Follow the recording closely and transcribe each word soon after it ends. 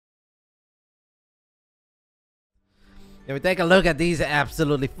If we take a look at these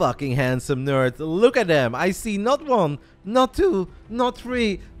absolutely fucking handsome nerds, look at them. I see not one, not two, not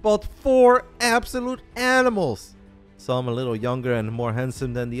three, but 4 absolute animals. Some a little younger and more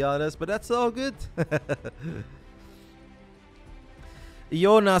handsome than the others, but that's all good.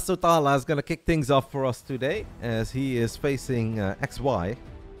 Jonas Sotala is going to kick things off for us today as he is facing XY.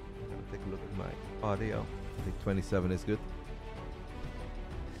 Take a look at my audio. I think 27 is good.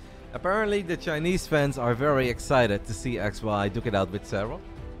 Apparently the Chinese fans are very excited to see XY duke it out with Serral.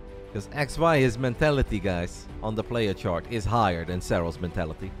 Because XY, his mentality, guys, on the player chart is higher than Serral's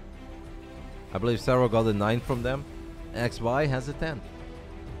mentality. I believe Serral got a 9 from them. XY has a 10.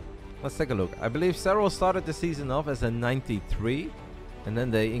 Let's take a look. I believe Serral started the season off as a 93. And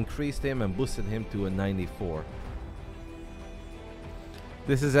then they increased him and boosted him to a 94.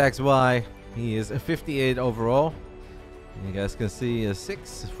 This is XY. He is a 58 overall. You guys can see a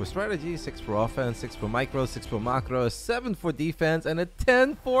 6 for strategy, 6 for offense, 6 for micro, 6 for macro, a 7 for defense, and a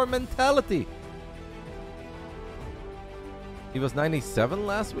 10 for mentality. He was 97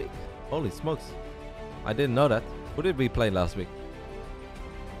 last week? Holy smokes. I didn't know that. Who did we play last week?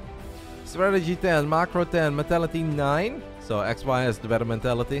 Strategy 10, macro 10, mentality 9. So XY has the better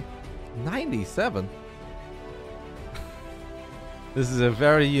mentality. 97? This is a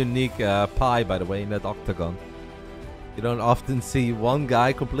very unique pie, by the way, in that octagon. You don't often see one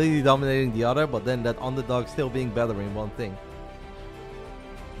guy completely dominating the other, but then that underdog still being better in one thing.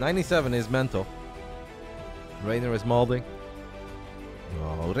 97 is mental. Reynor is molding.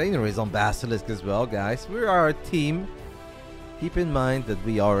 Oh, Reynor is on Basilisk as well, guys. We are a team. Keep in mind that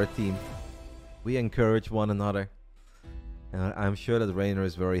we are a team. We encourage one another. And I'm sure that Reynor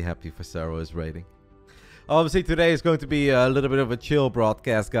is very happy for Serral's rating. Obviously, today is going to be a little bit of a chill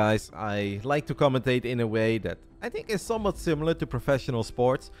broadcast, guys. I like to commentate in a way that I think is somewhat similar to professional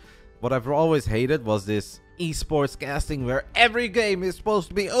sports. What I've always hated was this esports casting where every game is supposed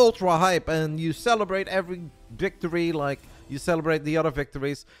to be ultra hype and you celebrate every victory like you celebrate the other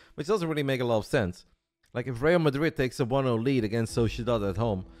victories, which doesn't really make a lot of sense. Like if Real Madrid takes a 1-0 lead against Sociedad at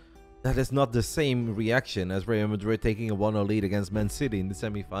home, that is not the same reaction as Real Madrid taking a 1-0 lead against Man City in the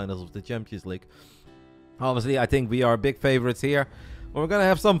semi-finals of the Champions League. Obviously, I think we are big favorites here. We're gonna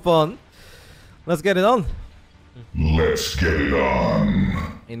have some fun. Let's get it on. Let's get it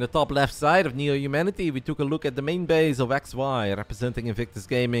on. In the top left side of Neo Humanity, we took a look at the main base of XY, representing Invictus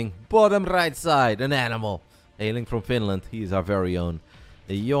Gaming. Bottom right side, an animal. Hailing from Finland, he is our very own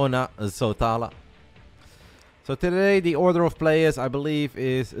Jonas Sotala. So today, the order of players, I believe,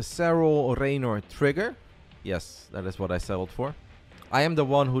 is Serral, Reynor, Trigger. Yes, that is what I settled for. I am the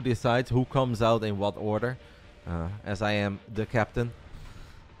one who decides who comes out in what order, as I am the captain.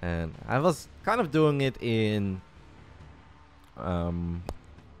 And I was kind of doing it in, how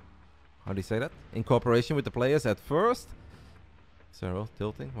do you say that? In cooperation with the players at first. Serral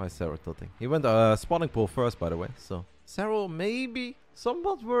tilting? Why is Serral tilting? He went spawning pool first, by the way. So Serral maybe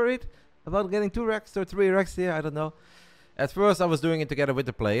somewhat worried about getting 2 racks or 3 racks here, I don't know. At first I was doing it together with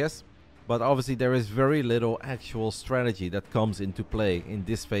the players. But obviously there is very little actual strategy that comes into play in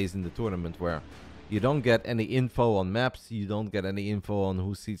this phase in the tournament where you don't get any info on maps, you don't get any info on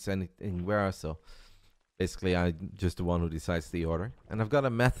who seats anything where, so basically I'm just the one who decides the order. And I've got a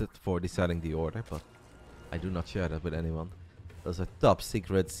method for deciding the order, but I do not share that with anyone. Those are top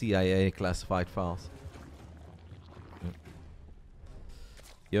secret CIA classified files.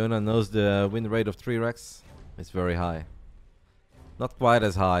 Yona knows the win rate of 3 racks. It's very high. Not quite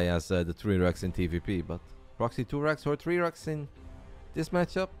as high as the 3 racks in TVP, but proxy 2 racks or 3 racks in this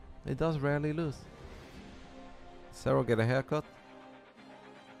matchup, it does rarely lose. Serral get a haircut?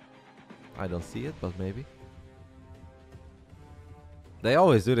 I don't see it, but maybe. They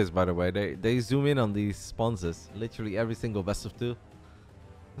always do this, by the way. They zoom in on these sponsors, literally every single best of 2.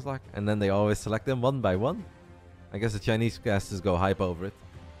 It's like, and then they always select them one by one. I guess the Chinese casters go hype over it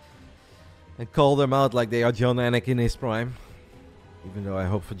and call them out like they are John Anik in his prime. Even though I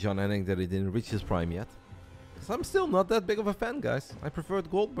hope for John Anik that he didn't reach his prime yet. Because I'm still not that big of a fan, guys. I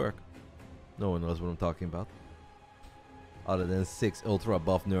preferred Goldberg. No one knows what I'm talking about. Other than 6 ultra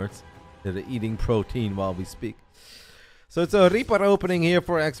buff nerds that are eating protein while we speak. So it's a Reaper opening here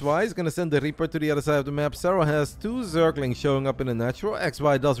for XY. He's going to send the Reaper to the other side of the map. Serral has 2 Zerglings showing up in the natural.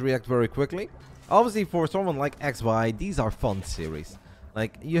 XY does react very quickly. Obviously for someone like XY, these are fun series.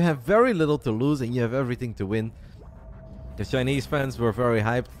 Like, you have very little to lose and you have everything to win. The Chinese fans were very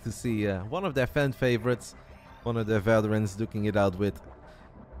hyped to see one of their fan favorites, one of their veterans, duking it out with,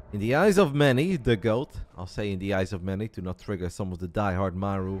 in the eyes of many, the GOAT. I'll say in the eyes of many to not trigger some of the diehard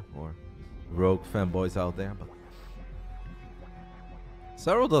Maru or Rogue fanboys out there. But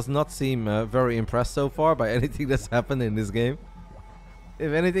Serral does not seem very impressed so far by anything that's happened in this game.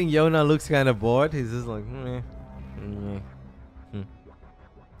 If anything, Yona looks kind of bored. He's just like, meh, meh.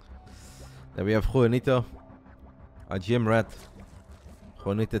 Then we have Juanito, our gym rat.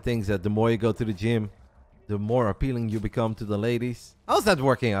 Juanito thinks that the more you go to the gym, the more appealing you become to the ladies. How's that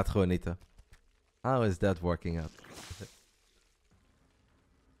working out, Juanito? How is that working out?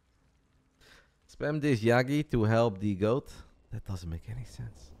 Spam this Yagi to help the goat. That doesn't make any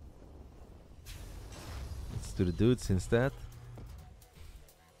sense. Let's do the dudes instead.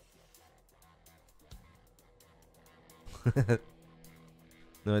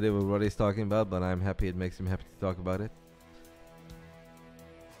 No idea what he's talking about, but I'm happy it makes him happy to talk about it.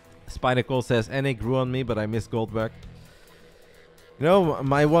 Spinacle says, NA grew on me, but I miss Goldberg. You know,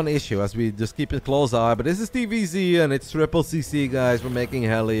 my one issue, as we just keep it close eye, but this is TVZ and it's triple CC, guys. We're making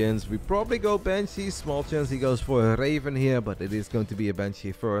Hellions. We probably go Banshee. Small chance he goes for a Raven here, but it is going to be a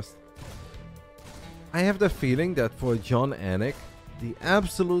Banshee first. I have the feeling that for John Anik, the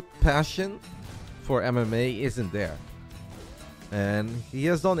absolute passion for MMA isn't there. And he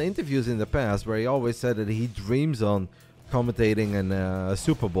has done interviews in the past where he always said that he dreams on commentating a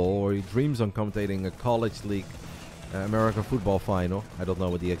Super Bowl, or he dreams on commentating a college league American football final. I don't know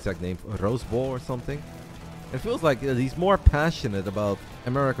what the exact name, Rose Bowl or something. It feels like he's more passionate about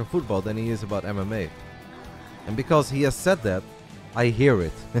American football than he is about MMA. And because he has said that, I hear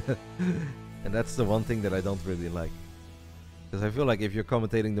it. And that's the one thing that I don't really like. Because I feel like if you're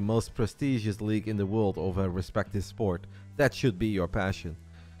commentating the most prestigious league in the world of a respective sport, that should be your passion.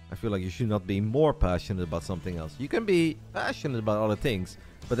 I feel like you should not be more passionate about something else. You can be passionate about other things,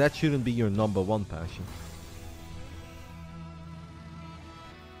 but that shouldn't be your number one passion.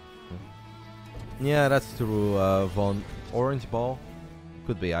 Yeah, that's true, Von. Orange Ball?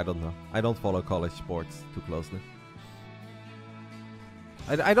 Could be, I don't know. I don't follow college sports too closely.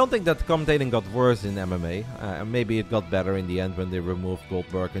 I don't think that commentating got worse in MMA. Maybe it got better in the end when they removed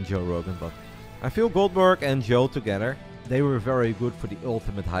Goldberg and Joe Rogan, but I feel Goldberg and Joe together, they were very good for the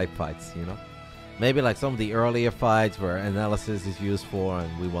ultimate hype fights, you know? Maybe like some of the earlier fights where analysis is used for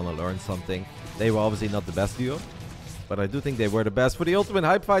and we want to learn something. They were obviously not the best duo, but I do think they were the best for the ultimate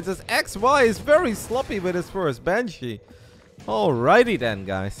hype fights, as XY is very sloppy with his first Banshee. Alrighty then,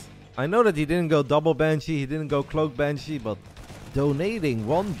 guys. I know that he didn't go double Banshee, he didn't go cloak Banshee, but donating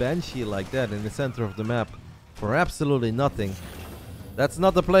one Banshee like that in the center of the map for absolutely nothing, that's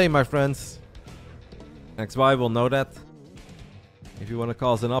not the play, my friends. XY will know that. If you want to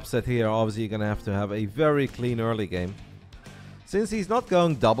cause an upset here, obviously you're going to have a very clean early game. Since he's not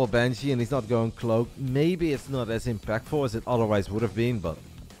going double Banshee and he's not going cloak, maybe it's not as impactful as it otherwise would have been, but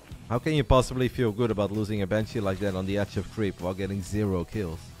how can you possibly feel good about losing a Banshee like that on the edge of creep while getting 0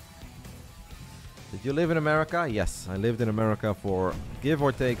 kills? Did you live in America? Yes, I lived in America for give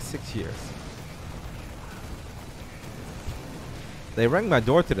or take 6 years. They rang my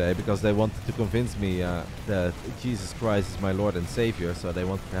door today because they wanted to convince me that Jesus Christ is my Lord and Savior, so they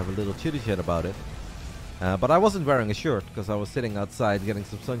wanted to have a little chitty chat about it. But I wasn't wearing a shirt because I was sitting outside getting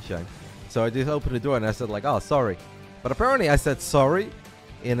some sunshine. So I just opened the door and I said like, oh, sorry. But apparently I said sorry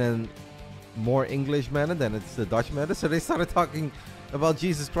in a more English manner than it's the Dutch manner. So they started talking about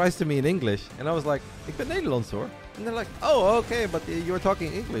Jesus Christ to me in English. And I was like, ik ben Nederlands hoor. And they're like, oh, okay, but you were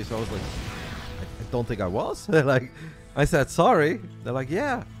talking English. So I was like, I don't think I was. Like, I said sorry. They're like,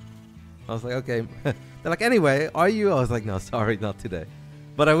 yeah. I was like, okay. They're like, anyway, are you? I was like, no, sorry, not today.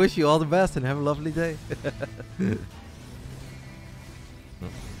 But I wish you all the best and have a lovely day.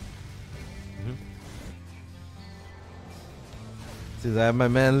 Since I have my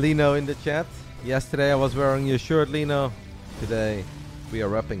man Lino in the chat. Yesterday I was wearing your shirt, Lino. Today we are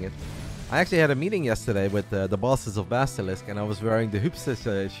repping it. I actually had a meeting yesterday with the bosses of Basilisk, and I was wearing the Hoops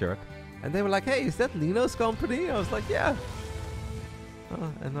shirt. And they were like, hey, is that Lino's company? I was like, yeah.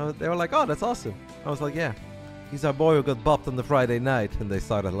 And they were like, oh, that's awesome. I was like, yeah. He's our boy who got bopped on the Friday night. And they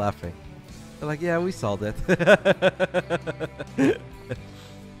started laughing. They're like, yeah, we saw that.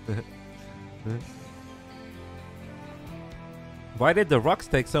 Why did the rocks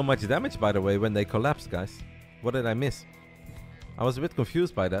take so much damage, by the way, when they collapsed, guys? What did I miss? I was a bit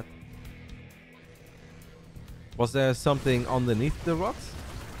confused by that. Was there something underneath the rocks?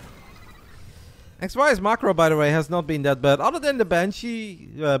 XY's macro, by the way, has not been that bad. Other than the Banshee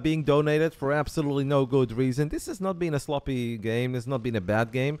being donated for absolutely no good reason. This has not been a sloppy game. It's not been a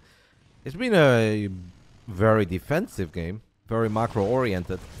bad game. It's been a very defensive game. Very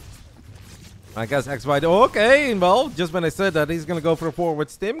macro-oriented. I guess XY... Okay, well, just when I said that, he's going to go for a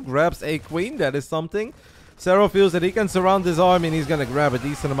forward stim. Grabs a queen. That is something. Serral feels that he can surround his army and he's going to grab a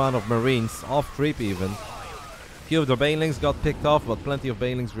decent amount of marines. Off creep even. few of the banelings got picked off, but plenty of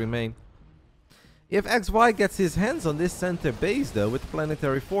banelings remain. If XY gets his hands on this center base though with the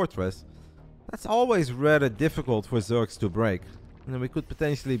Planetary Fortress, that's always rather difficult for Zergs to break. And we could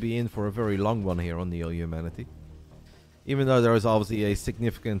potentially be in for a very long one here on Neo Humanity. Even though there is obviously a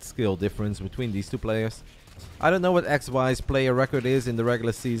significant skill difference between these two players. I don't know what XY's player record is in the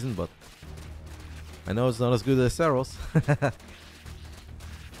regular season, but I know it's not as good as Serral's.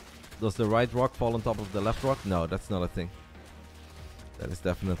 Does the right rock fall on top of the left rock? No, that's not a thing. That is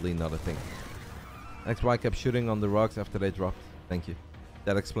definitely not a thing. XY kept shooting on the rocks after they dropped. Thank you.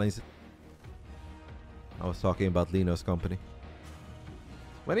 That explains it. I was talking about Lino's company.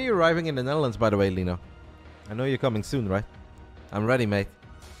 When are you arriving in the Netherlands, by the way, Lino? I know you're coming soon, right? I'm ready, mate.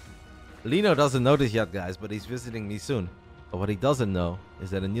 Lino doesn't know this yet, guys, but he's visiting me soon. But what he doesn't know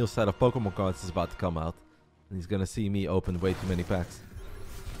is that a new set of Pokemon cards is about to come out. And he's gonna see me open way too many packs.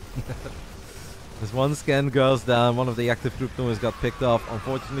 As one scan goes down, one of the active Cryptomers got picked off.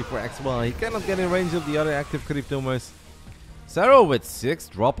 Unfortunately for XY, he cannot get in range of the other active Cryptomers. Serral with 6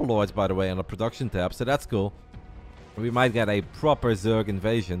 Droppalords, by the way, on the production tab, so that's cool. We might get a proper Zerg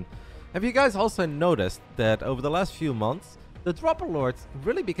invasion. Have you guys also noticed that over the last few months, the Droppalords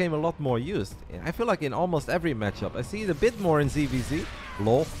really became a lot more used? I feel like in almost every matchup. I see it a bit more in ZVZ.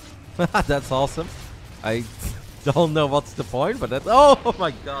 Lol. That's awesome. I don't know what's the point, but that's... Oh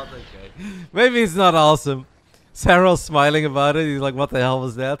my god, okay. Maybe it's not awesome. Serral's smiling about it. He's like, what the hell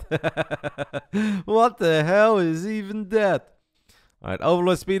was that? What the hell is even that? Alright,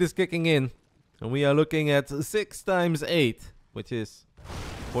 Overlord speed is kicking in. And we are looking at 6 times 8, which is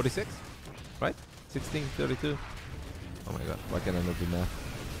 46, right? 16, 32. Oh my god, why can I not do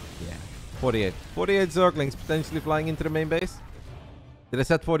math? Yeah, 48. 48 Zerglings potentially flying into the main base. Did I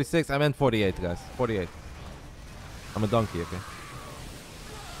said 46? I meant 48, guys. 48. I'm a donkey, okay?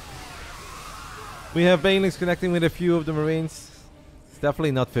 We have Banelings connecting with a few of the Marines. It's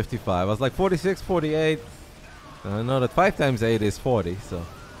definitely not 55. I was like 46, 48. I know that 5 times 8 is 40, so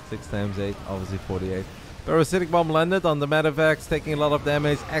 6 times 8, obviously 48. Parasitic Bomb landed on the Medivacs, taking a lot of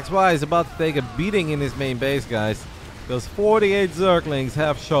damage. XY is about to take a beating in his main base, guys. Those 48 Zerglings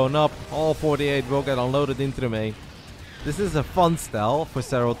have shown up. All 48 will get unloaded into the main. This is a fun style for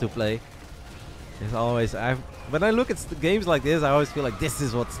Serral to play. It's always... when I look at games like this, I always feel like this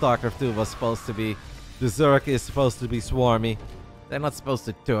is what StarCraft 2 was supposed to be. The Zerg is supposed to be swarmy. They're not supposed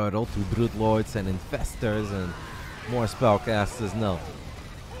to turtle to Brood Lords and Infestors and more spellcasters, no.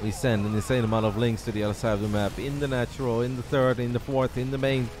 We send an insane amount of links to the other side of the map. In the natural, in the third, in the fourth, in the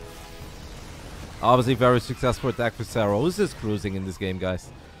main. Obviously very successful attack for Serral. Who's just cruising in this game, guys?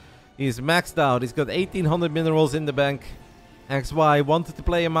 He's maxed out. He's got 1800 minerals in the bank. XY wanted to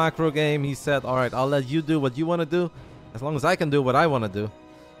play a macro game. He said, alright, I'll let you do what you want to do. As long as I can do what I want to do.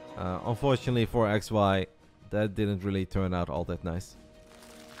 Unfortunately for XY, that didn't really turn out all that nice.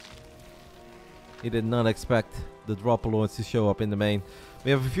 He did not expect the Droppalords to show up in the main. We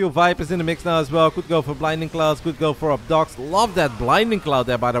have a few Vipers in the mix now as well. Could go for Blinding Clouds, could go for Abducts. Love that Blinding Cloud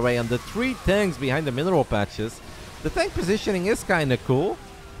there, by the way. And the 3 tanks behind the mineral patches. The tank positioning is kind of cool.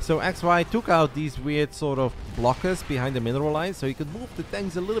 So XY took out these weird sort of blockers behind the mineral line. So he could move the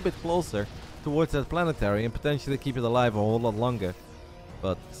tanks a little bit closer towards that planetary and potentially keep it alive a whole lot longer.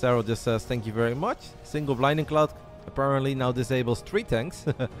 But Serral just says, thank you very much. Single Blinding Cloud apparently now disables 3 tanks.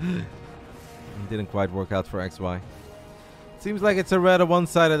 Didn't quite work out for XY. Seems like it's a rather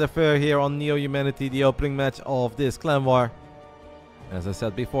one-sided affair here on Neo Humanity, the opening match of this clan war. As I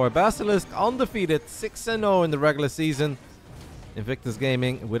said before, Basilisk undefeated, 6-0 in the regular season. Invictus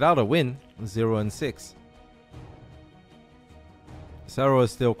Gaming without a win, 0-6. Serral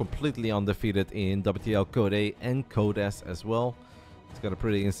is still completely undefeated in WTL Code A and Code S as well. He's got a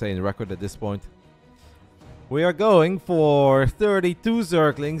pretty insane record at this point. We are going for 32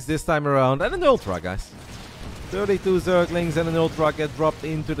 Zerglings this time around and an Ultra, guys. 32 Zerglings and an Ultra get dropped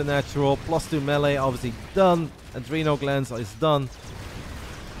into the natural. +2 melee, obviously done. Adrenal Glands is done.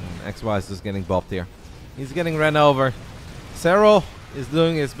 And XY is just getting bopped here. He's getting ran over. Serral is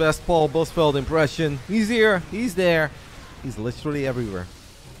doing his best Paul Busfeld impression. He's here, he's there. He's literally everywhere.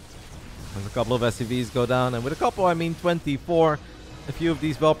 There's a couple of SCVs go down, and with a couple I mean 24. A few of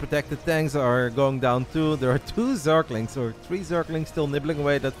these well-protected tanks are going down too. There are 2 Zerglings, or 3 Zerglings still nibbling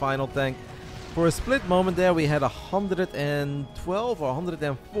away at that final tank. For a split moment there, we had 112 or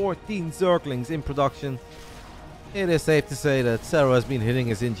 114 Zerglings in production. It is safe to say that Serral has been hitting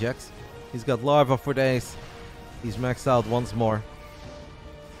his injects. He's got larva for days. He's maxed out once more.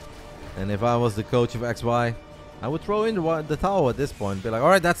 And if I was the coach of XY, I would throw in the towel at this point. Be like,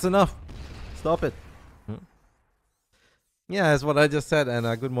 alright, that's enough. Stop it. Yeah, that's what I just said.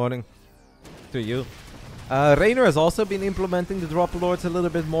 And good morning to you. Reynor has also been implementing the drop lords a little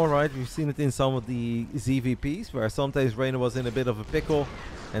bit more, right? We've seen it in some of the ZVPs, where sometimes Reynor was in a bit of a pickle,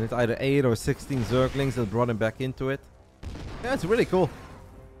 and it's either 8 or 16 Zerglings that brought him back into it. Yeah, it's really cool.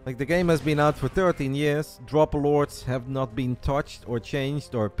 Like, the game has been out for 13 years. Drop lords have not been touched or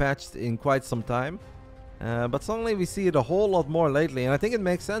changed or patched in quite some time. But suddenly we see it a whole lot more lately, and I think it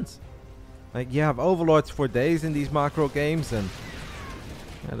makes sense. Like, you have overlords for days in these macro games, and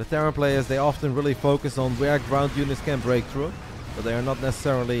the Terran players, they often really focus on where ground units can break through, but they are not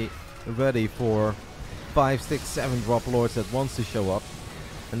necessarily ready for 5, 6, 7 drop lords at once to show up.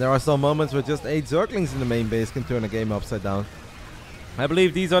 And there are some moments where just 8 Zerglings in the main base can turn a game upside down. I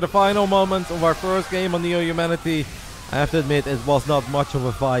believe these are the final moments of our first game on Neo Humanity. I have to admit, it was not much of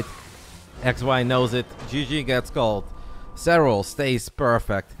a fight. XY knows it. GG gets called. Serral stays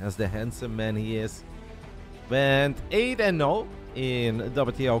perfect as the handsome man he is. Went 8-0 in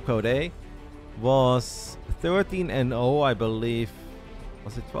WTL Code A. Was 13-0, I believe.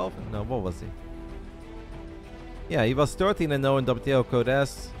 Was it 12? No, what was he? Yeah, he was 13-0 in WTL Code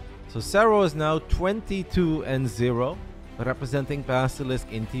S. So Serral is now 22-0, representing Basilisk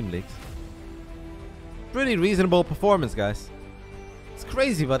in Team Leagues. Pretty reasonable performance, guys. It's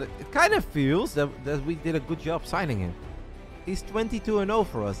crazy, but it kind of feels that we did a good job signing him. He's 22-0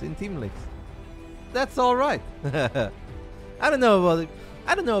 for us in Team Leagues. That's all right. I don't know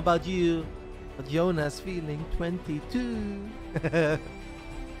about you, but Jonas feeling 22.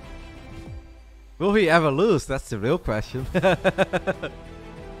 Will he ever lose? That's the real question. Where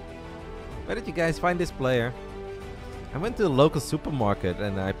did you guys find this player? I went to the local supermarket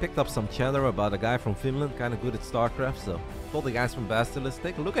and I picked up some chatter about a guy from Finland, kind of good at StarCraft, so told the guys from Basilisk,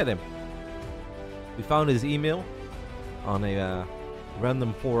 take a look at him. We found his email on a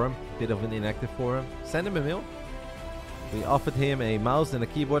random forum, bit of an inactive forum. Send him a mail. We offered him a mouse and a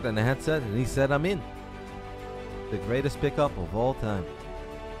keyboard and a headset, and he said, I'm in. The greatest pickup of all time.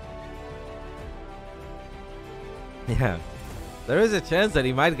 Yeah. There is a chance that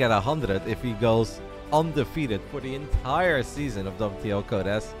he might get 100 if he goes undefeated for the entire season of WTL Code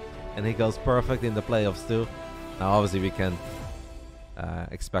S, and he goes perfect in the playoffs too. Now, obviously, we can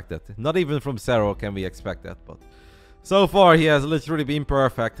expect that. Not even from Serral can we expect that, but so far he has literally been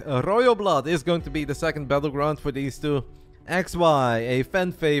perfect. Royal Blood is going to be the second battleground for these two. XY, a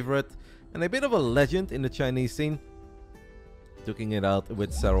fan favorite and a bit of a legend in the Chinese scene. Duking it out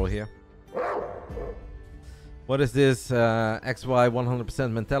with Serral here. What is this XY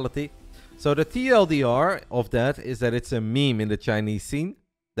 100% mentality? So the TLDR of that is that it's a meme in the Chinese scene.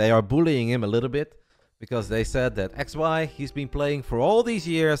 They are bullying him a little bit because they said that XY, he's been playing for all these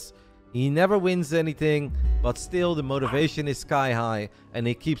years. He never wins anything, but still the motivation is sky high and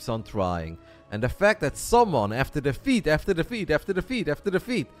he keeps on trying. And the fact that someone after defeat,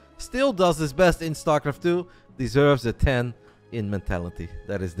 still does his best in StarCraft 2 deserves a 10 in mentality.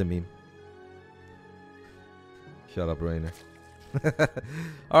 That is the meme. Shut up, Reynor.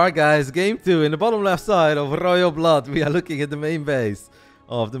 Alright guys, game 2. In the bottom left side of Royal Blood, we are looking at the main base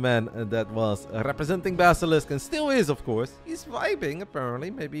of the man that was representing Basilisk and still is, of course. He's vibing,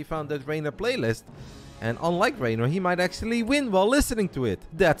 apparently. Maybe he found that Reynor playlist. And unlike Reynor, he might actually win while listening to it.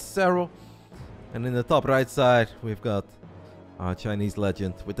 That's Serral. And in the top right side, we've got our Chinese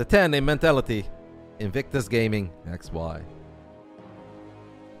legend with the 10 in mentality. Invictus Gaming XY.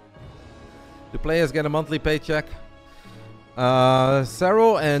 Do players get a monthly paycheck?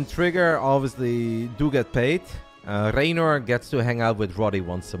 Serral and Trigger obviously do get paid. Reynor gets to hang out with Roddy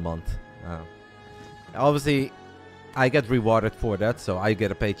once a month. Obviously, I get rewarded for that, so I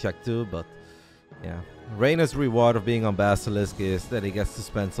get a paycheck too, but yeah. Reynor's reward of being on Basilisk is that he gets to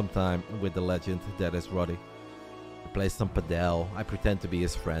spend some time with the legend that is Roddy. He plays some padel. I pretend to be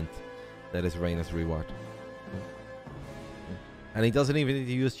his friend. That is Reynor's reward. And he doesn't even need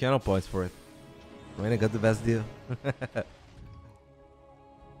to use channel points for it. Reynor got the best deal.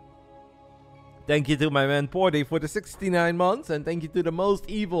 Thank you to my man Porty for the 69 months. And thank you to the most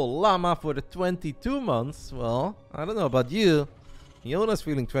evil Llama for the 22 months. Well, I don't know about you. Jonas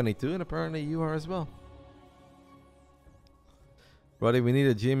feeling 22 and apparently you are as well. Roddy, we need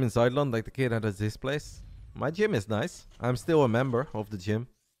a gym in Zuidland like the kid at his place. My gym is nice. I'm still a member of the gym.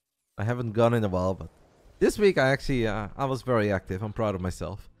 I haven't gone in a while, but this week I actually I was very active. I'm proud of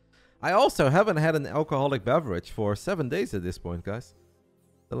myself. I also haven't had an alcoholic beverage for 7 days at this point, guys.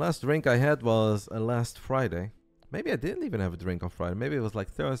 The last drink I had was last Friday. Maybe I didn't even have a drink on Friday. Maybe it was like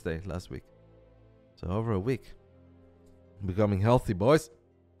Thursday last week. So over a week. Becoming healthy, boys.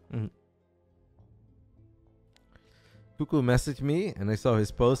 Cuckoo messaged me and I saw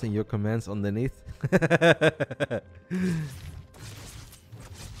his post and your comments underneath.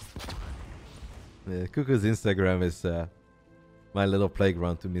 Cuckoo's Instagram is my little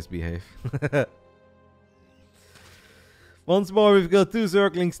playground to misbehave. Once more, we've got 2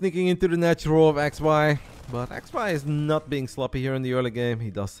 Zerglings sneaking into the natural of XY. But XY is not being sloppy here in the early game.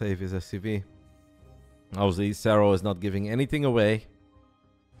 He does save his SCV. Obviously, Serral is not giving anything away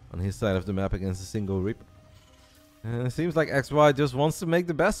on his side of the map against a single Reaper. And it seems like XY just wants to make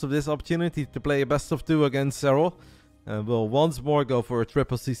the best of this opportunity to play a best of 2 against Serral. And we'll once more go for a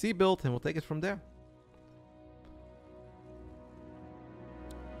triple CC build, and we'll take it from there.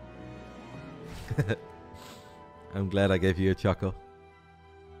 I'm glad I gave you a chuckle.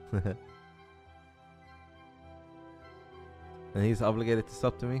 And he's obligated to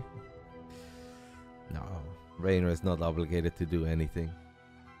stop to me? No, Reynor is not obligated to do anything.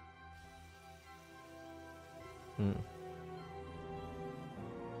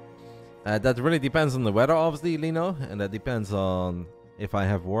 That really depends on the weather, obviously, Lino. And that depends on if I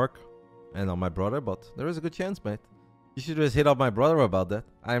have work and on my brother. But there is a good chance, mate. You should just hit up my brother about that.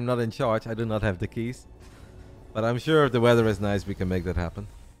 I am not in charge. I do not have the keys. But I'm sure if the weather is nice, we can make that happen.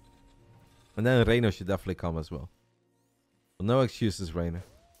 And then Reynor should definitely come as well. So no excuses, Reynor.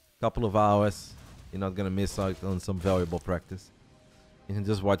 Couple of hours. You're not going to miss out on some valuable practice. You can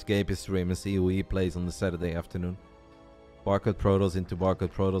just watch Gabe's stream and see who he plays on the Saturday afternoon. Barcode Protoss into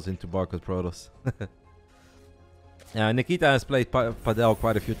Barcode Protoss into Barcode Protoss. Nikita has played Padel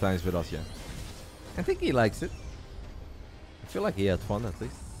quite a few times with us, yeah. I think he likes it. I feel like he had fun at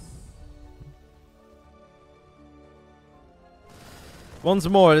least. Once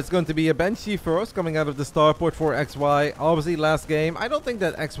more, it's going to be a Banshee first coming out of the starport for XY. Obviously, last game, I don't think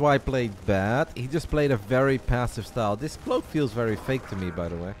that XY played bad. He just played a very passive style. This cloak feels very fake to me, by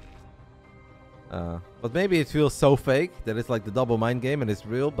the way. But maybe it feels so fake that it's like the double mind game and it's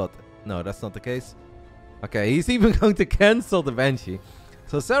real, but no, that's not the case. Okay, he's even going to cancel the Banshee.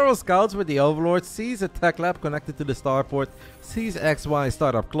 So Serral scouts with the Overlord, sees a tech lab connected to the starport, sees XY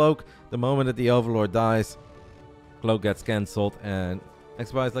start up cloak. The moment that the Overlord dies, cloak gets cancelled, and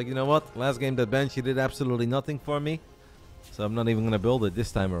XY is like, you know what? Last game that Banshee did absolutely nothing for me, so I'm not even going to build it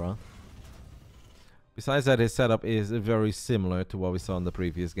this time around. Besides that, his setup is very similar to what we saw in the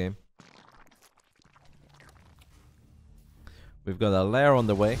previous game. We've got a lair on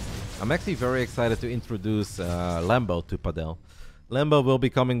the way. I'm actually very excited to introduce Lambo to Padel. Lambo will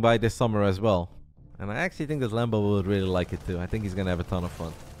be coming by this summer as well. And I actually think that Lambo will really like it too. I think he's going to have a ton of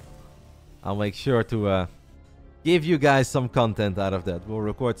fun. I'll make sure to give you guys some content out of that. We'll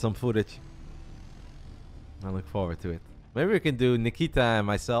record some footage. I look forward to it. Maybe we can do Nikita and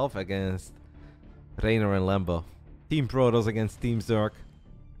myself against Reynor and Lambo. Team Protoss against Team Zerg.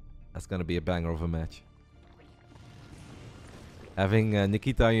 That's going to be a banger of a match. Having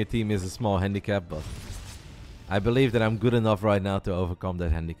Nikita on your team is a small handicap, but I believe that I'm good enough right now to overcome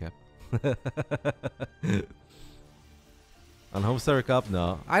that handicap. On Homesteader Cup?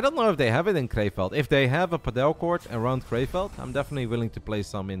 No. I don't know if they have it in Krefeld. If they have a Padel court around Krefeld, I'm definitely willing to play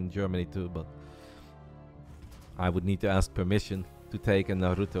some in Germany too, but I would need to ask permission to take a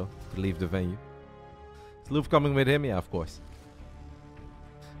Naruto to leave the venue. Is Luv coming with him? Yeah, of course.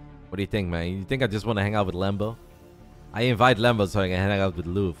 What do you think, man? You think I just want to hang out with Lambo? I invite Lambo so I can hang out with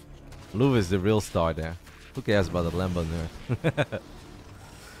Luv. Luv is the real star there. Who cares about the Lambo nerd?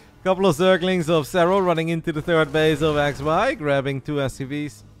 Couple of Zerglings of Serral running into the third base of XY, grabbing 2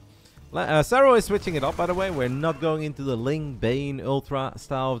 SCVs. Serral is switching it up, by the way. We're not going into the Ling Bane Ultra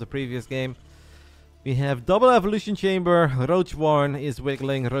style of the previous game. We have double evolution chamber. Roach Warren is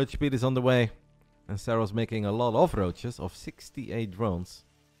wiggling. Roach speed is on the way. And Serral's making a lot of roaches of 68 drones.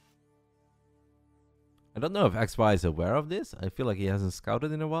 I don't know if XY is aware of this. I feel like he hasn't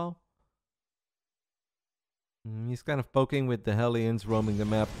scouted in a while. He's kind of poking with the Hellions, roaming the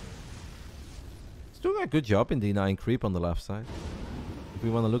map. He's doing a good job in denying creep on the left side. If we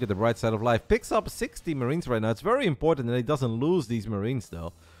want to look at the bright side of life. Picks up 60 Marines right now. It's very important that he doesn't lose these Marines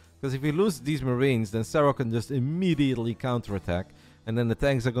though. Because if he loses these Marines, then Serral can just immediately counterattack. And then the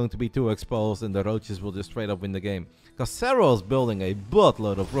tanks are going to be too exposed and the roaches will just straight up win the game. Because Serral is building a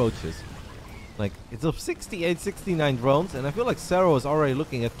buttload of roaches. Like, it's of 68, 69 drones, and I feel like Serral is already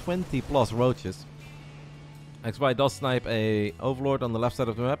looking at 20 plus roaches. XY does snipe a Overlord on the left side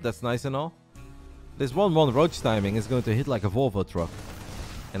of the map, that's nice and all. This 1-1 roach timing is going to hit like a Volvo truck.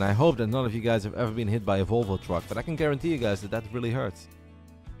 And I hope that none of you guys have ever been hit by a Volvo truck, but I can guarantee you guys that that really hurts.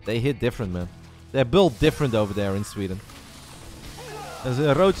 They hit different, man. They're built different over there in Sweden. As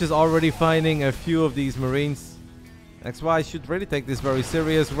Roach is already finding a few of these Marines. XY should really take this very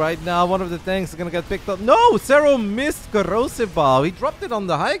serious right now. One of the tanks is going to get picked up. No! Serral missed Corrosive Ball. He dropped it on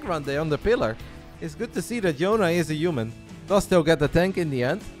the high ground there on the pillar. It's good to see that Jonah is a human. Does still get the tank in the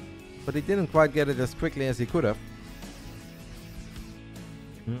end. but he didn't quite get it as quickly as he could have.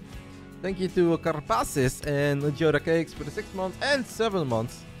 Thank you to Carpasis and Joda Cakes for the 6 months and 7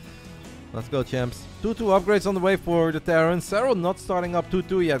 months. Let's go, champs. 2-2 upgrades on the way for the Terran. Serral not starting up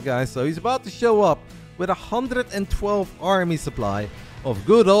 2-2 yet, guys, so he's about to show up with 112 army supply of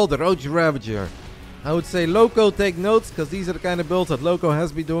good old Roach Ravager. I would say Loco, take notes, because these are the kind of builds that Loco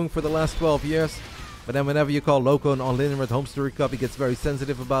has been doing for the last 12 years. But then whenever you call Loco an unlimited home story cup, he gets very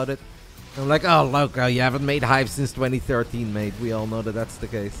sensitive about it. I'm like, oh, Loco, you haven't made Hive since 2013, mate. We all know that that's the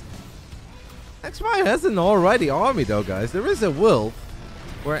case. XY has an alrighty army, though, guys. There is a world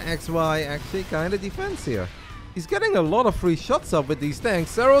where XY actually kind of defends here. He's getting a lot of free shots up with these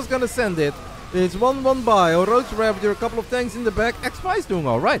tanks. Serral's gonna send it. It's 1-1 bio. Roach Ravager, a couple of tanks in the back. XY's doing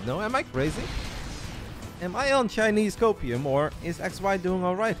alright, no? Am I crazy? Am I on Chinese copium, or is XY doing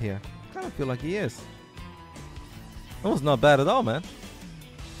alright here? I kind of feel like he is. That was not bad at all, man.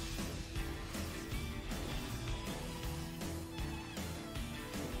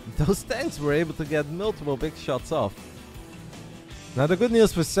 Those tanks were able to get multiple big shots off. Now the good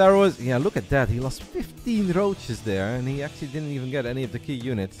news for Serral is, yeah, look at that. He lost 15 roaches there, and he actually didn't even get any of the key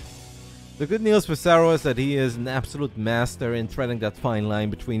units. The good news for Serral is that he is an absolute master in treading that fine line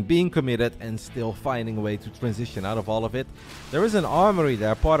between being committed and still finding a way to transition out of all of it. There is an armory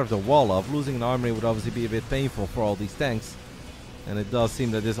there, part of the wall of. Losing an armory would obviously be a bit painful for all these tanks. And it does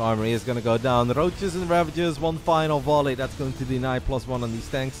seem that this armory is going to go down. Roaches and Ravagers, one final volley. That's going to deny +1 on these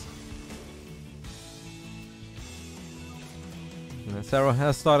tanks. Serral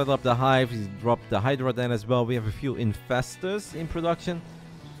has started up the Hive. He's dropped the RotterdaM as well. We have a few Infestors in production.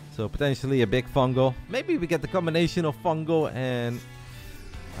 So potentially a big fungal. Maybe we get the combination of fungal and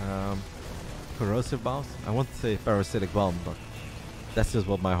corrosive bombs. I want to say parasitic bomb, but that's just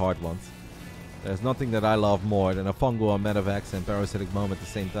what my heart wants. There's nothing that I love more than a fungal or medevacs and parasitic bomb at the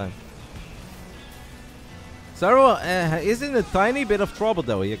same time. Serral is in a tiny bit of trouble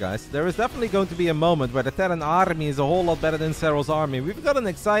though here, guys. There is definitely going to be a moment where the Terran army is a whole lot better than Serral's army. We've got an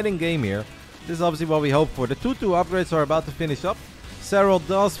exciting game here. This is obviously what we hope for. The 2-2 upgrades are about to finish up. Serral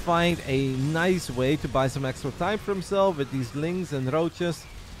does find a nice way to buy some extra time for himself with these lings and roaches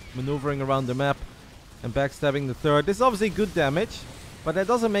maneuvering around the map and backstabbing the third. This is obviously good damage, but that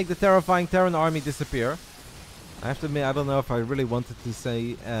doesn't make the terrifying Terran army disappear. I have to admit, I don't know if I really wanted to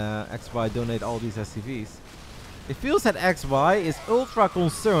say XY donate all these SCVs. It feels that XY is ultra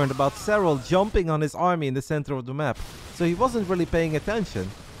concerned about Serral jumping on his army in the center of the map, so he wasn't really paying attention.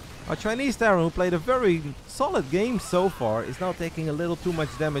 Our Chinese Terran, who played a very solid game so far, is now taking a little too much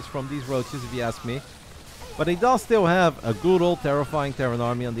damage from these roaches, if you ask me. But he does still have a good old terrifying Terran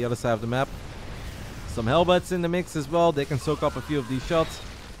army on the other side of the map. Some Hellbats in the mix as well. They can soak up a few of these shots.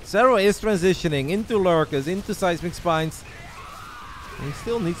 Serral is transitioning into Lurkers, into Seismic Spines. And he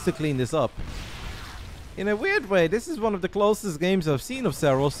still needs to clean this up. In a weird way, this is one of the closest games I've seen of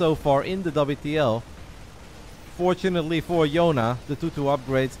Serral so far in the WTL. Fortunately for Yona, the 2-2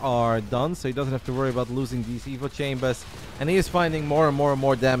 upgrades are done, so he doesn't have to worry about losing these Evo Chambers. And he is finding more and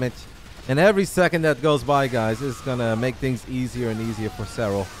more damage. And every second that goes by, guys, is gonna make things easier and easier for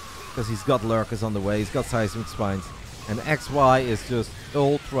Serral. Because he's got Lurkers on the way, he's got Seismic Spines. And XY is just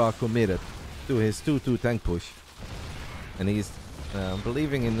ultra committed to his 2-2 tank push. And he's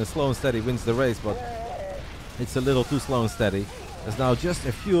believing in the slow and steady wins the race, but it's a little too slow and steady. There's now just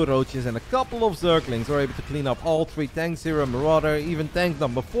a few roaches and a couple of Zerglings who are able to clean up all 3 tanks here. Marauder, even tank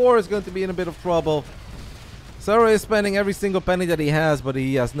number 4 is going to be in a bit of trouble. Serral is spending every single penny that he has, but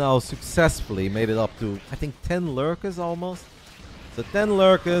he has now successfully made it up to, I think, 10 Lurkers almost. So 10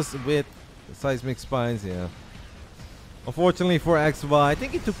 Lurkers with Seismic Spines, yeah. Unfortunately for XY, I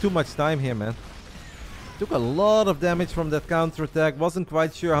think he took too much time here, man. Took a lot of damage from that counter-attack. Wasn't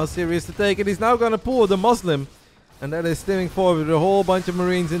quite sure how serious to take it. He's now going to pull the Muslim. And that is steaming forward with a whole bunch of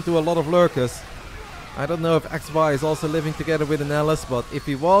Marines into a lot of Lurkers. I don't know if XY is also living together with an Alice, but if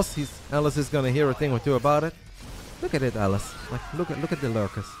he was, Alice is going to hear a thing or two about it. Look at it, Alice. Like, look at the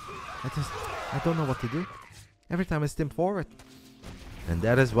Lurkers. I don't know what to do. Every time I stim forward. And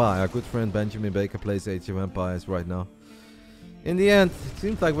that is why our good friend Benjamin Baker plays Age of Empires right now. In the end, it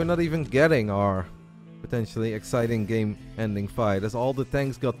seems like we're not even getting our potentially exciting game-ending fight, as all the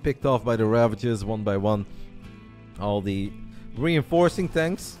tanks got picked off by the Ravagers one by one. All the reinforcing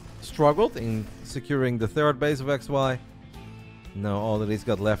tanks struggled in securing the third base of XY. Now all that he's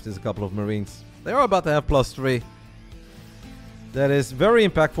got left is a couple of Marines. They are about to have +3. That is very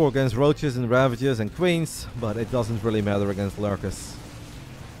impactful against Roaches and Ravagers and Queens, but it doesn't really matter against Lurkers.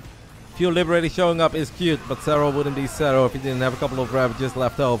 Few Liberators showing up is cute, but Serral wouldn't be Serral if he didn't have a couple of Ravagers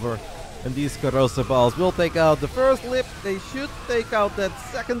left over. And these corrosive balls will take out the first lip. They should take out that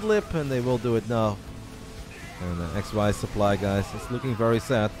second lip, and they will do it now. And XY supply, guys, it's looking very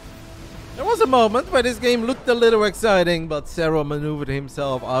sad. There was a moment where this game looked a little exciting, but Serral maneuvered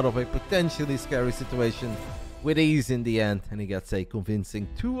himself out of a potentially scary situation with ease in the end, and he gets a convincing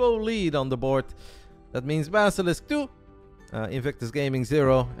 2-0 lead on the board. That means Basilisk 2, Invictus Gaming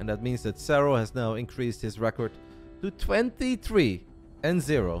 0, and that means that Serral has now increased his record to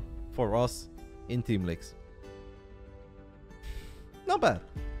 23-0 for us in Team Leagues. Not bad.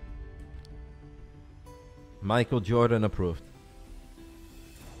 Michael Jordan approved.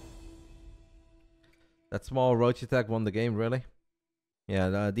 That small roach attack won the game, really?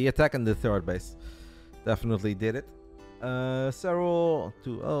 Yeah, the attack and the third base definitely did it. Serral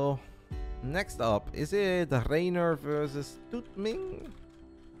 2-0. Next up, is it Reynor versus Tutming?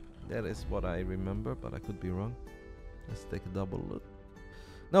 That is what I remember, but I could be wrong. Let's take a double look.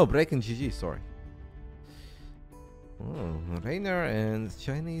 No, BreakingGG, sorry. Oh, Reynor and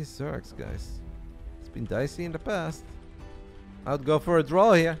Chinese Zergs, guys. It's been dicey in the past. I would go for a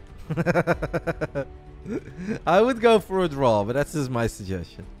draw here. I would go for a draw, but that's just my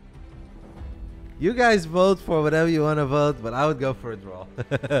suggestion. You guys vote for whatever you want to vote, but I would go for a draw.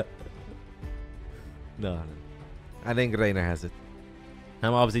 No. I think Reynor has it.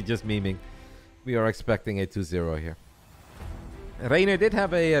 I'm obviously just memeing. We are expecting a 2-0 here. Reynor did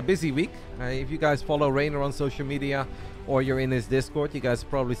have a busy week. If you guys follow Reynor on social media or you're in his Discord, you guys have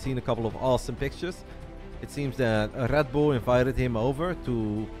probably seen a couple of awesome pictures. It seems that Red Bull invited him over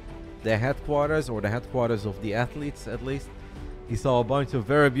to their headquarters, or the headquarters of the athletes at least. He saw a bunch of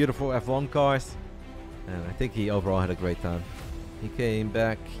very beautiful F1 cars, and I think he overall had a great time. He came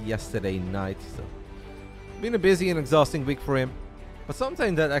back yesterday night, so been a busy and exhausting week for him. But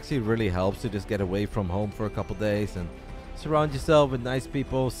sometimes that actually really helps to just get away from home for a couple days and surround yourself with nice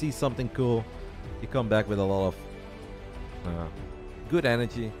people, see something cool. You come back with a lot of good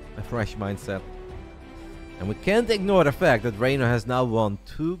energy, a fresh mindset. And we can't ignore the fact that Reynor has now won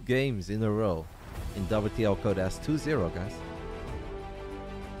 2 games in a row in WTL code as 2-0, guys.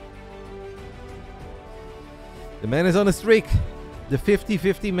 The man is on a streak. The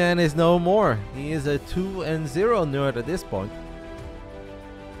 50-50 man is no more. He is a 2-0 nerd at this point.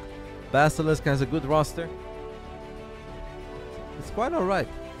 Basilisk has a good roster. It's quite alright.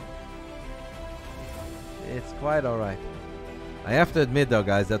 It's quite alright. I have to admit though,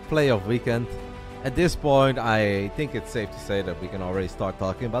 guys, that playoff weekend, at this point, I think it's safe to say that we can already start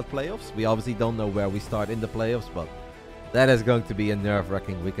talking about playoffs. We obviously don't know where we start in the playoffs, but that is going to be a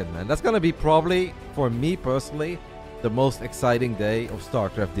nerve-wracking weekend, man. That's going to be probably, for me personally, the most exciting day of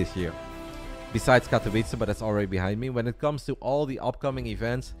StarCraft this year. Besides Katowice, but that's already behind me. When it comes to all the upcoming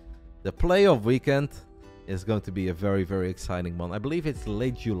events, the playoff weekend is going to be a very, very exciting one. I believe it's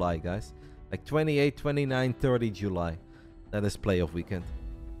late July, guys. Like 28, 29, 30 July. That is playoff weekend.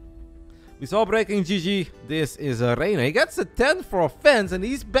 We saw BreakingGG. This is a Reynor. He gets a 10 for offense, and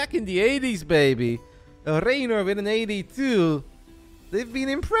he's back in the 80s, baby. A Reynor with an 82. They've been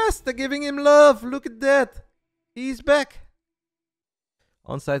impressed. They're giving him love. Look at that. He's back.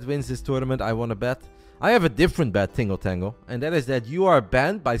 Onside wins this tournament. I want to bet. I have a different bet, Tingle Tangle, and that is that you are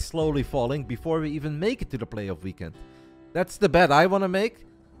banned by slowly falling before we even make it to the playoff weekend. That's the bet I want to make,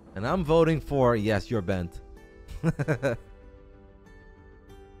 and I'm voting for yes, you're banned.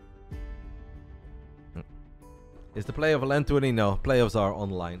 Is the playoff LAN tourney? No, playoffs are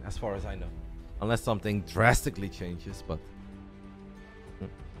online as far as I know. Unless something drastically changes, but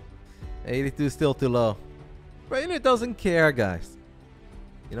 82 is still too low. Reynor doesn't care, guys.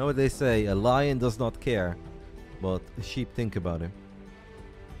 You know what they say, a lion does not care, but the sheep think about him.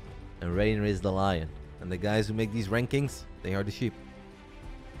 And Reynor is the lion. And the guys who make these rankings, they are the sheep.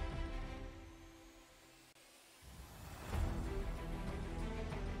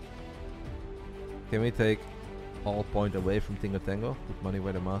 Can we take all point away from Tingle Tangle? Put money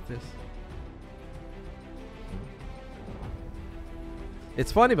where the mouth is.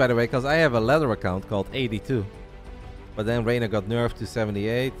 It's funny, by the way, because I have a ladder account called 82. But then Reynor got nerfed to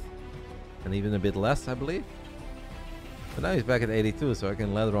 78. And even a bit less, I believe. But now he's back at 82, so I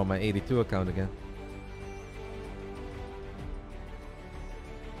can ladder on my 82 account again.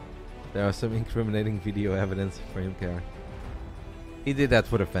 There are some incriminating video evidence for him, Karen. He did that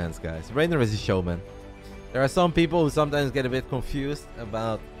for the fans, guys. Reynor is a showman. There are some people who sometimes get a bit confused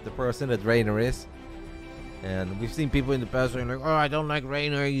about the person that Reynor is. And we've seen people in the past saying like, oh, I don't like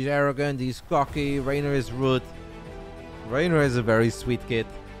Reynor, he's arrogant, he's cocky, Reynor is rude. Reynor is a very sweet kid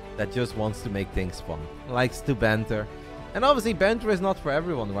that just wants to make things fun. Likes to banter. And obviously banter is not for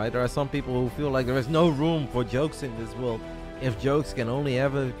everyone, right? There are some people who feel like there is no room for jokes in this world. if jokes can only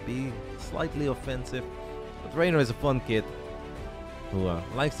ever be slightly offensive. But Reynor is a fun kid who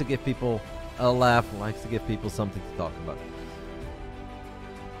likes to give people a laugh, likes to give people something to talk about.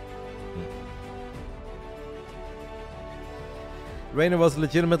 Reynor was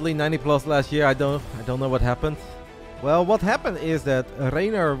legitimately 90 plus last year. I don't know what happened. Well, what happened is that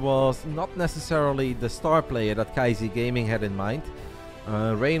Reynor was not necessarily the star player that BreakingGG Gaming had in mind.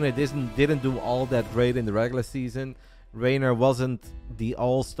 Reynor didn't do all that great in the regular season. Reynor wasn't the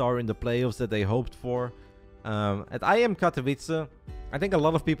all-star in the playoffs that they hoped for. At IM Katowice, I think a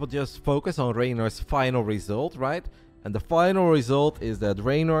lot of people just focus on Reynor's final result, right? And the final result is that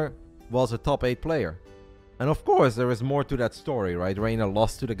Reynor was a top 8 player. And of course, there is more to that story, right? Reynor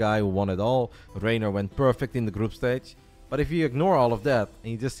lost to the guy who won it all. Reynor went perfect in the group stage. But if you ignore all of that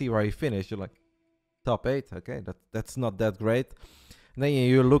and you just see where he finished, you're like, top 8, okay, that's not that great. And then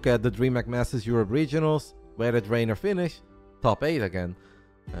you look at the DreamHack Masters Europe Regionals. Where did Reynor finish? Top 8 again.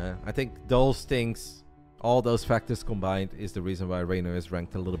 I think those things, all those factors combined, is the reason why Reynor is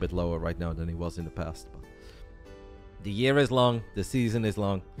ranked a little bit lower right now than he was in the past. But the year is long, the season is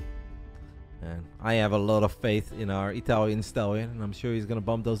long. And I have a lot of faith in our Italian stallion, and I'm sure he's going to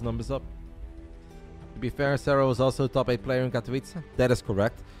bump those numbers up. To be fair, Serral was also a top 8 player in Katowice. That is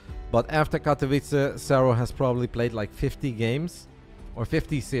correct. But after Katowice, Serral has probably played like 50 games or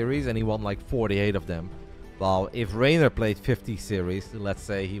 50 series, and he won like 48 of them. Well, if Reynor played 50 series, let's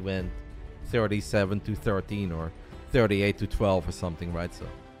say he went 37 to 13 or 38 to 12 or something, right? So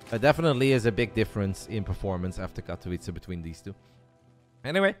there definitely is a big difference in performance after Katowice between these two.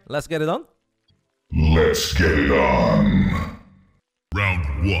 Anyway, let's get it on. Let's get it on.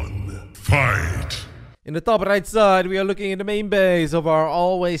 Round 1. Fight! In the top right side, we are looking at the main base of our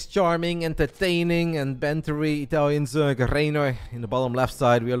always charming, entertaining, and bantery Italian Zerg, Reynor. In the bottom left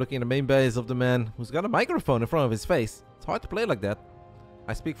side, we are looking at the main base of the man who's got a microphone in front of his face. It's hard to play like that.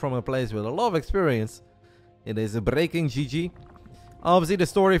 I speak from a place with a lot of experience. It is a BreakingGG. Obviously, the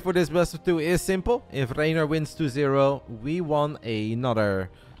story for this best of 2 is simple. If Reynor wins 2-0, we won another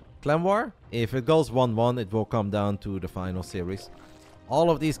Clan War. If it goes 1-1, it will come down to the final series. All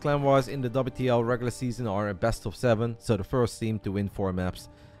of these Clan Wars in the WTL regular season are a best of 7. So the first team to win 4 maps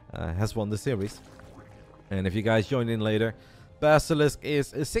has won the series. And if you guys join in later, Basilisk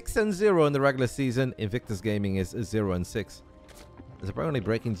is 6-0 in the regular season. Invictus Gaming is 0-6. As apparently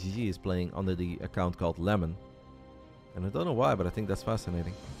BreakingGG is playing under the account called Lemon. And I don't know why, but I think that's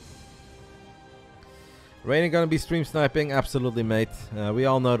fascinating. Reynor gonna be stream sniping? Absolutely, mate. We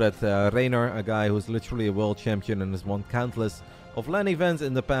all know that Reynor, a guy who's literally a world champion and has won countless of LAN events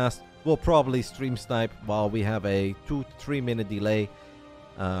in the past, will probably stream snipe while we have a 2 to 3 minute delay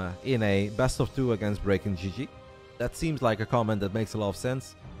in a best of 2 against BreakingGG. That seems like a comment that makes a lot of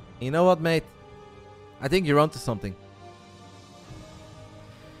sense. You know what, mate? I think you're onto something.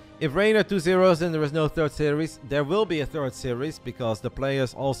 If Reynor 2-0s, then there is no third series. There will be a third series because the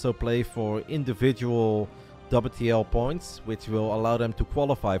players also play for individual WTL points, which will allow them to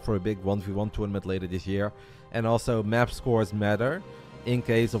qualify for a big 1v1 tournament later this year. And also map scores matter in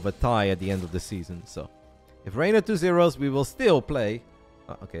case of a tie at the end of the season. So if Reynor 2-0s, we will still play.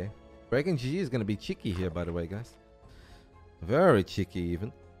 Okay. BreakingGG is going to be cheeky here, by the way, guys. Very cheeky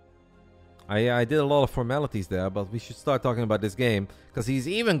even. I did a lot of formalities there, but we should start talking about this game, because he's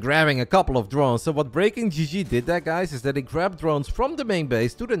even grabbing a couple of drones. So what BreakingGG did there, guys, is that he grabbed drones from the main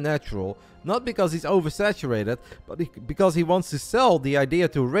base to the natural, not because he's oversaturated, but because he wants to sell the idea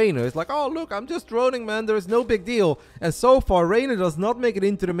to Reynor. It's like, oh, look, I'm just droning, man, there is no big deal. And so far, Reynor does not make it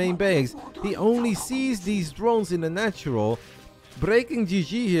into the main base. He only sees these drones in the natural.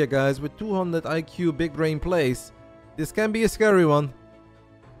 BreakingGG here, guys, with 200 IQ big brain plays. This can be a scary one.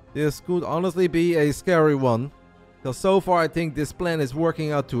 This could honestly be a scary one. Because so far I think this plan is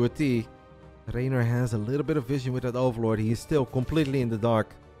working out to a T. Reynor has a little bit of vision with that Overlord. He is still completely in the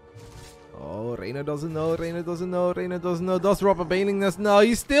dark. Oh, Reynor doesn't know. Reynor doesn't know. Reynor doesn't know. Does Rob a Bailing Nest? No,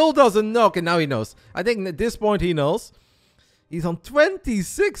 he still doesn't know. Okay, now he knows. I think at this point he knows. He's on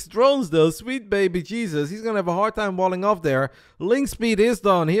 26 drones though. Sweet baby Jesus. He's going to have a hard time walling off there. Link speed is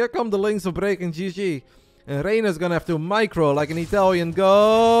done. Here come the links of BreakingGG. And Reynor's gonna have to micro like an Italian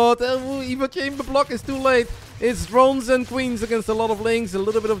god. Evo chamber block is too late. It's drones and queens against a lot of links. A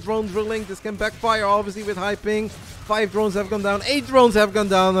little bit of drone drilling. This can backfire obviously with high ping. 5 drones have gone down. 8 drones have gone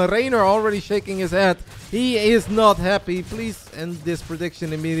down. Reynor already shaking his head. He is not happy. Please end this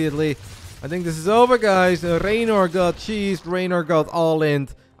prediction immediately. I think this is over, guys. Reynor got cheesed. Reynor got all in.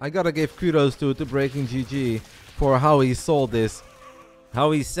 I gotta give kudos to BreakingGG for how he sold this.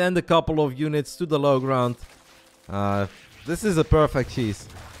 How he sent a couple of units to the low ground. This is a perfect cheese.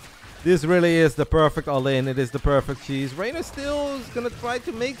 This really is the perfect all-in. It is the perfect cheese. Reynor still is going to try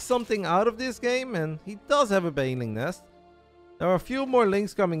to make something out of this game. And he does have a Baneling Nest. There are a few more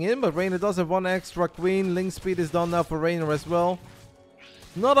links coming in. But Reynor does have one extra queen. Link speed is done now for Reynor as well.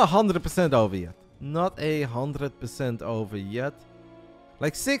 Not 100% over yet. Not 100% over yet.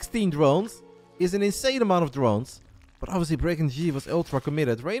 Like 16 drones is an insane amount of drones. But obviously BreakingGG was ultra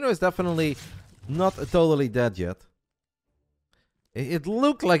committed. Reynor is definitely not totally dead yet. It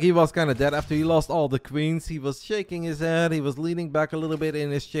looked like he was kind of dead after he lost all the queens. He was shaking his head. He was leaning back a little bit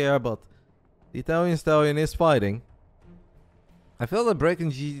in his chair. But the Italian Stallion is fighting. I feel that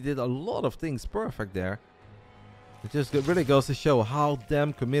BreakingGG did a lot of things perfect there. It just really goes to show how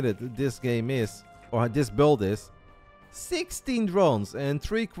damn committed this game is. Or this build is. 16 drones and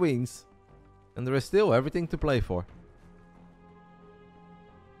 3 queens. And there is still everything to play for.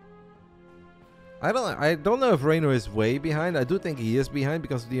 I don't know if Reynor is way behind. I do think he is behind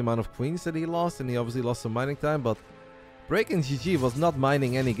because of the amount of queens that he lost. And he obviously lost some mining time. But BreakingGG was not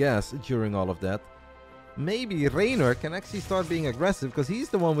mining any gas during all of that. Maybe Reynor can actually start being aggressive. Because he's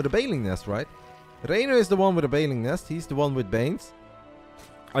the one with the Baneling Nest, right? Reynor is the one with the Baneling Nest. He's the one with Banes.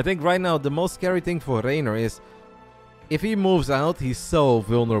 I think right now the most scary thing for Reynor is... if he moves out, he's so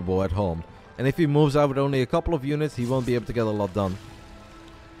vulnerable at home. And if he moves out with only a couple of units, he won't be able to get a lot done.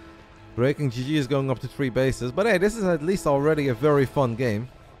 BreakingGG is going up to 3 bases. But hey, this is at least already a very fun game.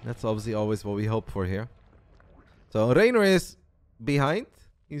 That's obviously always what we hope for here. So Reynor is behind.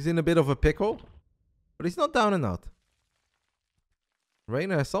 He's in a bit of a pickle. But he's not down and out.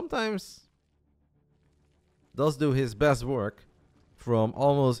 Reynor sometimes does do his best work from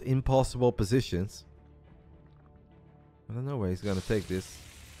almost impossible positions. I don't know where he's gonna take this.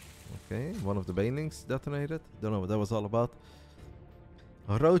 Okay, one of the banelings detonated. Don't know what that was all about.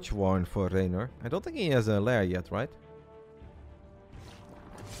 A roach warren for Reynor. I don't think he has a lair yet, right?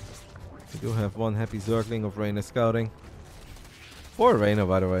 We do have one happy Zergling of Reynor scouting. For Reynor,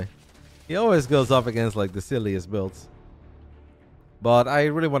 by the way. He always goes up against like the silliest builds. But I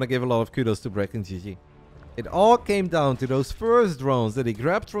really want to give a lot of kudos to BreakingGG. It all came down to those first drones that he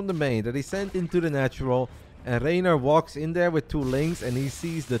grabbed from the main, that he sent into the natural. And Reynor walks in there with 2 links and he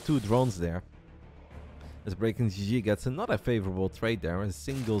sees the 2 drones there. As BreakingGG gets another favorable trade there. A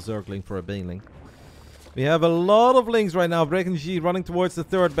single Zergling for a Baneling. We have a lot of links right now. BreakingGG running towards the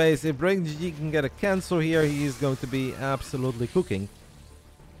 3rd base. If BreakingGG can get a cancel here, he is going to be absolutely cooking.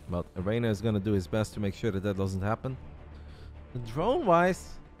 But Reynor is going to do his best to make sure that that doesn't happen. Drone-wise,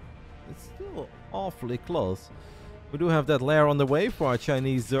 it's still awfully close. We do have that lair on the way for our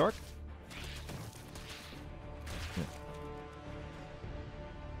Chinese Zerg.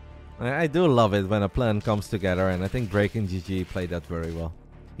 I do love it when a plan comes together, and I think BreakingGG played that very well.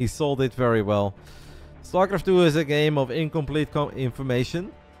 He sold it very well. StarCraft 2 is a game of incomplete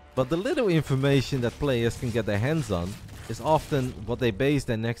information, but the little information that players can get their hands on is often what they base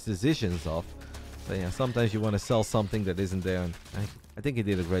their next decisions off. So yeah, sometimes you want to sell something that isn't there, and I think he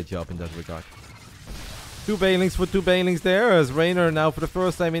did a great job in that regard. 2 banelings for 2 banelings there, as Reynor now for the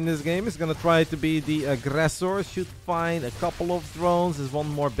first time in this game is going to try to be the aggressor. Should find a couple of drones. There's one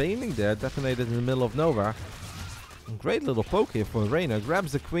more baneling there, detonated in the middle of nowhere. Great little poke here for Reynor.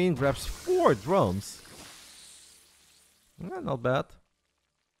 Grabs the queen, grabs 4 drones. Yeah, not bad.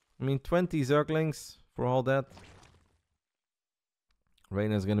 I mean, 20 Zerglings for all that.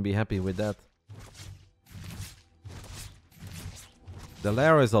 Reynor is going to be happy with that. The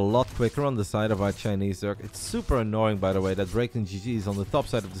lair is a lot quicker on the side of our Chinese Zerg. It's super annoying, by the way, that BreakingGG is on the top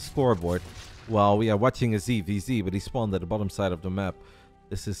side of the scoreboard while we are watching a ZVZ, but he spawned at the bottom side of the map.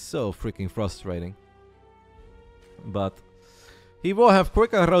 This is so freaking frustrating. But he will have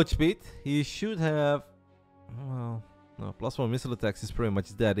quicker roach speed. He should have... well, no, +1 missile attacks is pretty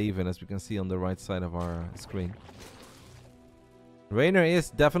much dead even, as we can see on the right side of our screen. Reynor is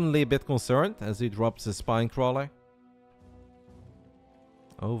definitely a bit concerned as he drops his spine crawler.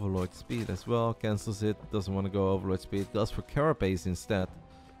 Overlord speed as well, cancels it, doesn't want to go Overlord speed, goes for Carapace instead.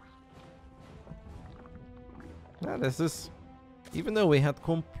 Yeah, this is, even though we had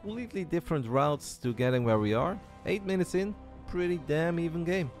completely different routes to getting where we are, 8 minutes in, pretty damn even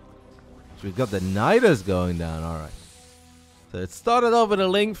game. So we've got the Nidus going down, alright. So it started off with a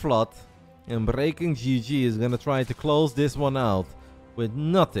Link Flood, and BreakingGG is gonna try to close this one out with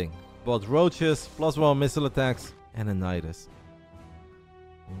nothing but roaches, +1 missile attacks, and a Nidus.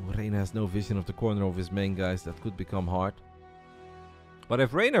 Reynor has no vision of the corner of his main, guys. That could become hard. But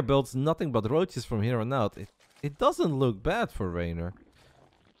if Reynor builds nothing but roaches from here on out, it doesn't look bad for Reynor.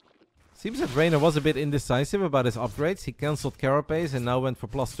 Seems that Reynor was a bit indecisive about his upgrades. He cancelled Carapace and now went for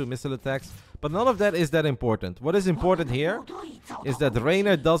 +2 missile attacks. But none of that is that important. What is important here is that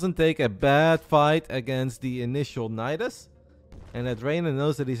Reynor doesn't take a bad fight against the initial Nidus. And that Reynor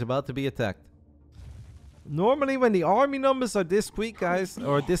knows that he's about to be attacked. Normally when the army numbers are this quick, guys,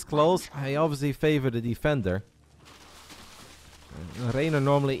 or this close, I obviously favor the defender. Reynor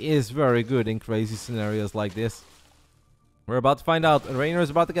normally is very good in crazy scenarios like this. We're about to find out. Reynor is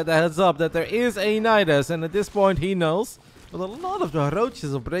about to get the heads up that there is a Nidus, and at this point he knows. But a lot of the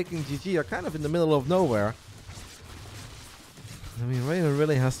roaches of BreakingGG are kind of in the middle of nowhere. I mean, Reynor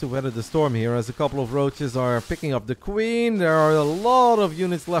really has to weather the storm here, as a couple of roaches are picking up the queen. There are a lot of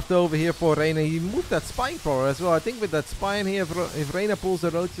units left over here for Reynor. He moved that spine crawler as well. I think with that spine here, if Reynor pulls the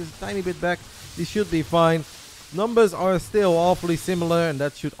roaches a tiny bit back, he should be fine. Numbers are still awfully similar, and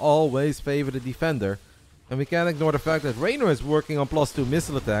that should always favor the defender. And we can't ignore the fact that Reynor is working on +2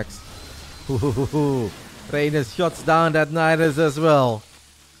 missile attacks. Reynor shuts down that Nidus as well.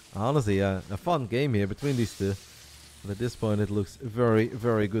 Honestly, a fun game here between these two. But at this point, it looks very,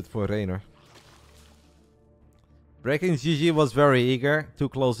 very good for Reynor. BreakingGG was very eager to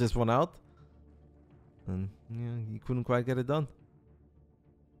close this one out. And yeah, he couldn't quite get it done.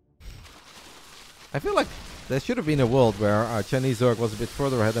 I feel like there should have been a world where our Chinese Zerg was a bit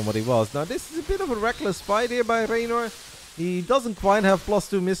further ahead than what he was. Now, this is a bit of a reckless fight here by Reynor. He doesn't quite have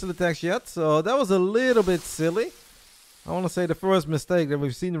 +2 missile attacks yet, so that was a little bit silly. I want to say the first mistake that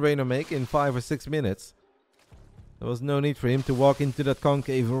we've seen Reynor make in 5 or 6 minutes. There was no need for him to walk into that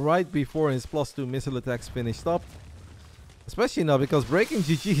concave right before his +2 missile attacks finished up. Especially now because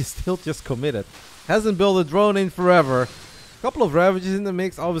BreakingGG is still just committed. Hasn't built a drone in forever. Couple of Ravages in the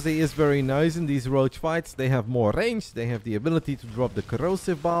mix obviously is very nice in these roach fights. They have more range. They have the ability to drop the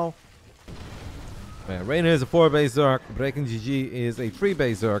corrosive ball. Reynor is a 4-base Zerg. BreakingGG is a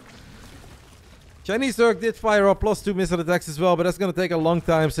 3-base Zerg. Chinese Zerg did fire up +2 missile attacks as well, but that's going to take a long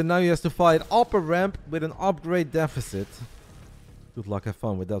time. So now he has to fight up a ramp with an upgrade deficit. Good luck, have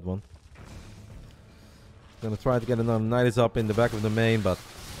fun with that one. Gonna try to get another Nidus up in the back of the main, but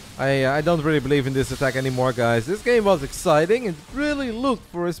I don't really believe in this attack anymore, guys. This game was exciting. It really looked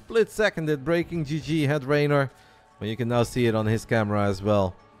for a split second that BreakingGG had Reynor. But you can now see it on his camera as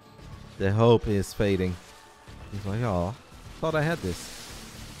well. The hope is fading. He's like, oh, thought I had this.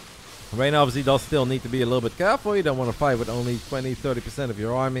 Reynor obviously does still need to be a little bit careful. You don't want to fight with only 20-30% of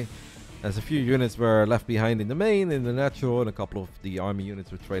your army. As a few units were left behind in the main, in the natural, and a couple of the army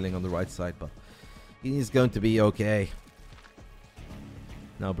units were trailing on the right side. But he's going to be okay.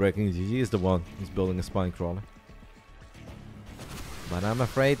 Now BreakingGG is the one who's building a spine crawler. But I'm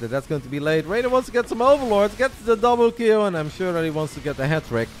afraid that that's going to be late. Reynor wants to get some overlords, gets the double kill, and I'm sure that he wants to get the hat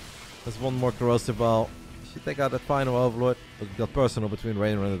trick. There's one more corrosive ball. Should take out that final overlord. But it got personal between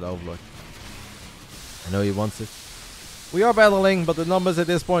Reynor and the overlord. I know he wants it. We are battling, but the numbers at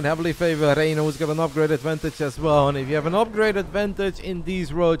this point heavily favor Reynor, who's got an upgrade advantage as well. And if you have an upgrade advantage in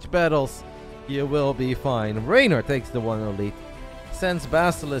these roach battles, you will be fine. Reynor takes the 1-0 lead. Sends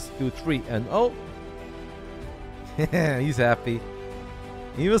BASILISK to 3-0. He's happy.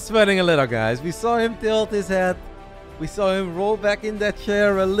 He was sweating a little, guys. We saw him tilt his head. We saw him roll back in that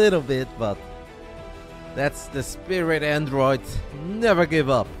chair a little bit, but that's the spirit, android. Never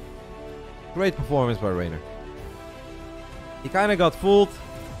give up. Great performance by Reynor. He kind of got fooled.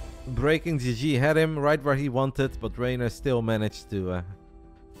 BreakingGG had him right where he wanted, but Reynor still managed to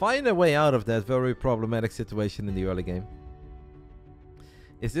find a way out of that very problematic situation in the early game.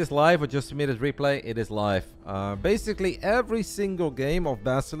 Is this live or just a minute replay? It is live. Basically, every single game of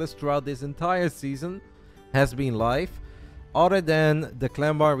BASILISK throughout this entire season has been live, other than the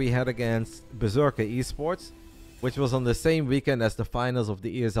clan war we had against Berserker Esports, which was on the same weekend as the finals of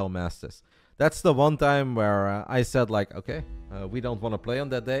the ESL Masters. That's the one time where I said, like, okay, we don't want to play on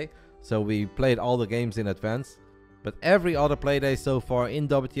that day, so we played all the games in advance. But every other play day so far in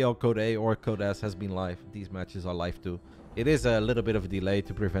WTL Code A or Code S has been live. These matches are live too. It is a little bit of a delay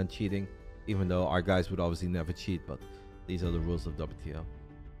to prevent cheating, even though our guys would obviously never cheat, but these are the rules of WTL.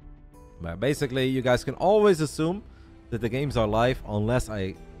 But basically, you guys can always assume that the games are live, unless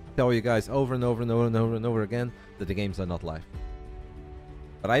I tell you guys over and over and over and over and over again that the games are not live.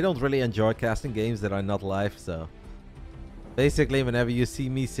 But I don't really enjoy casting games that are not live, so basically, whenever you see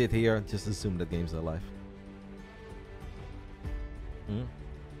me sit here, just assume that games are live.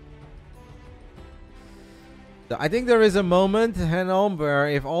 I think there is a moment, Henom, where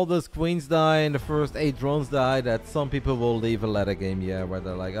if all those queens die and the first 8 drones die, that some people will leave a ladder game, yeah, where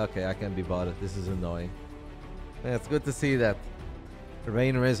they're like, okay, I can't be bothered, this is annoying. Yeah, it's good to see that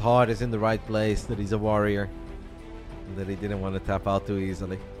Reynor's heart is in the right place, that he's a warrior, and that he didn't want to tap out too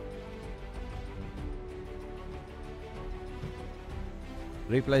easily.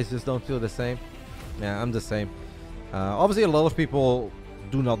 Replays just don't feel the same. Yeah, I'm the same. Obviously, a lot of people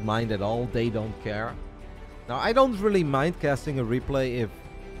do not mind at all. They don't care. Now, I don't really mind casting a replay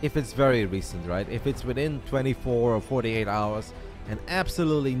if it's very recent, right? If it's within 24 or 48 hours and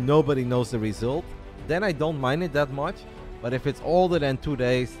absolutely nobody knows the result, then I don't mind it that much. But if it's older than 2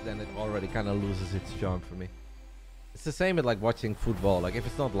 days, then it already kind of loses its charm for me. It's the same with like watching football. Like if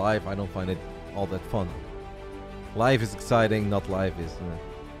it's not live, I don't find it all that fun. Live is exciting, not live is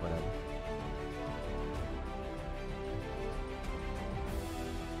whatever.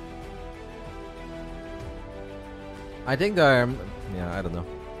 I think yeah, I don't know.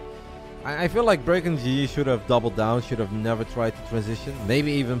 I feel like BreakingGG should have doubled down, should have never tried to transition.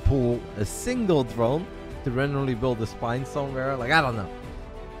 Maybe even pull a single drone to randomly build a spine somewhere. Like, I don't know.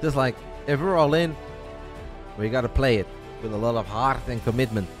 Just like, if we're all in, we gotta play it with a lot of heart and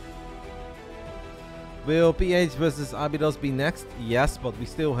commitment. Will PH versus Abydos be next? Yes, but we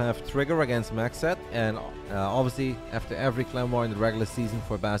still have Trigger against MacSed. And obviously, after every clan war in the regular season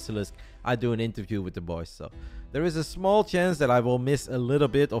for Basilisk, I do an interview with the boys. So there is a small chance that I will miss a little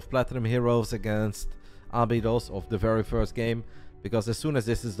bit of Platinum Heroes against Abydos of the very first game. Because as soon as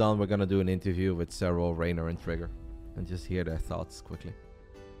this is done, we're going to do an interview with Serral, Reynor, and Trigger. And just hear their thoughts quickly.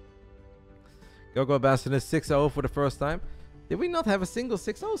 Gogo Basilisk 6-0 for the first time. Did we not have a single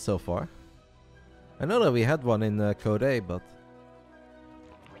 6-0 so far? I know that we had one in Code A, but...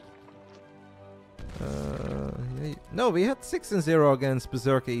 no, we had 6-0 against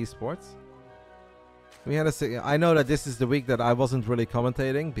Berserker Esports. We had I know that this is the week that I wasn't really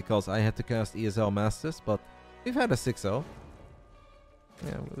commentating because I had to cast ESL Masters, but we've had a 6-0.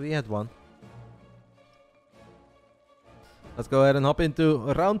 Yeah, we had one. Let's go ahead and hop into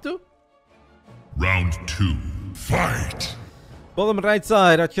round 2. Round 2. Fight! Bottom right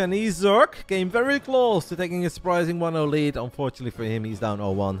side, our Chinese Zerk came very close to taking a surprising 1-0 lead. Unfortunately for him, he's down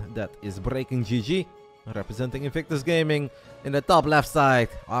 0-1. That is BreakingGG, representing Invictus Gaming. In the top left side,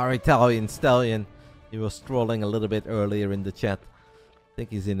 our Italian stallion. He was strolling a little bit earlier in the chat. I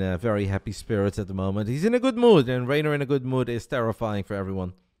think he's in a very happy spirits at the moment. He's in a good mood, and Reynor in a good mood is terrifying for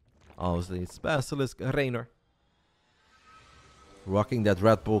everyone. Obviously, it's Basilisk Reynor. Rocking that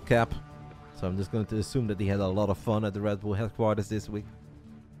Red Bull cap. So I'm just going to assume that he had a lot of fun at the Red Bull headquarters this week.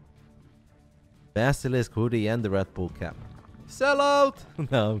 Basilisk hoodie and the Red Bull cap. Sell out!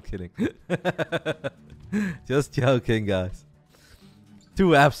 No, I'm kidding. Just joking, guys.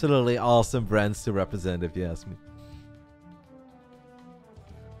 Two absolutely awesome brands to represent, if you ask me.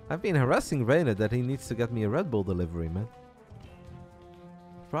 I've been harassing Reynor that he needs to get me a Red Bull delivery, man.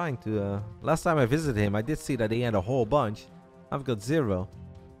 Trying to... last time I visited him, I did see that he had a whole bunch. I've got 0.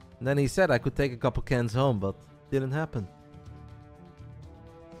 And then he said I could take a couple cans home, but didn't happen.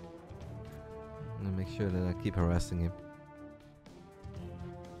 I'm gonna make sure that I keep harassing him.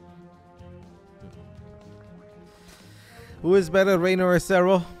 Who is better, Reynor or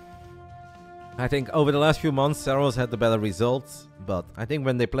Serral? I think over the last few months, Serral's had the better results. But I think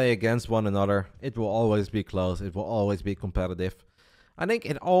when they play against one another, it will always be close. It will always be competitive. I think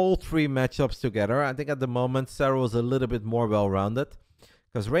in all 3 matchups together, I think at the moment, Serral is a little bit more well-rounded.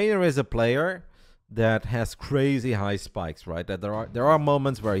 Because Reynor is a player that has crazy high spikes, right? That there are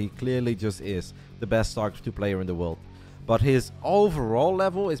moments where he clearly just is the best StarCraft 2 player in the world. But his overall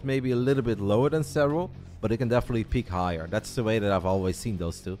level is maybe a little bit lower than Serral, but he can definitely peak higher. That's the way that I've always seen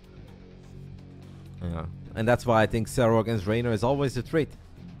those two. Yeah. And that's why I think Serral against Reynor is always a treat.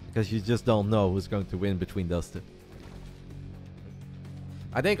 Because you just don't know who's going to win between those two.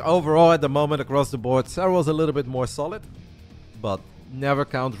 I think overall at the moment across the board, Serral's a little bit more solid. But never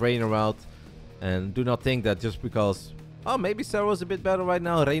count Reynor out. And do not think that just because, oh, maybe Serral's a bit better right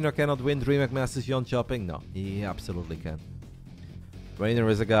now, Reynor cannot win DreamHack Masters Yon Chopping. No, he absolutely can. Reynor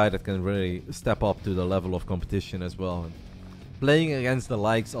is a guy that can really step up to the level of competition as well. And playing against the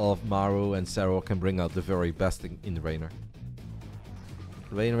likes of Maru and Serral can bring out the very best in Reynor.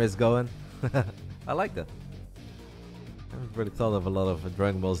 Reynor is going. I like that. I haven't really thought of a lot of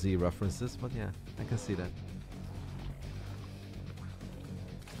Dragon Ball Z references, but yeah, I can see that.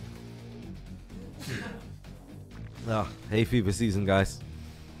 Ah, hay fever season, guys.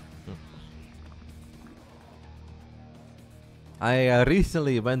 I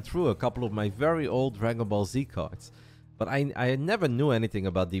recently went through a couple of my very old Dragon Ball Z cards. But I never knew anything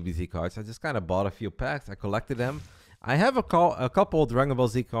about DBZ cards. I just kind of bought a few packs. I collected them. I have a couple of Dragon Ball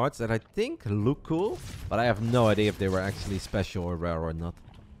Z cards that I think look cool. But I have no idea if they were actually special or rare or not.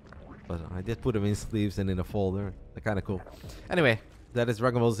 But I did put them in sleeves and in a folder. They're kind of cool. Anyway, that is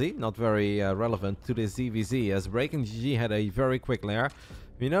Dragon Ball Z. Not very relevant to this ZVZ, as BreakingGG had a very quick lair.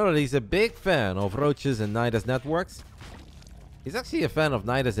 We know that he's a big fan of roaches and Nidus networks. He's actually a fan of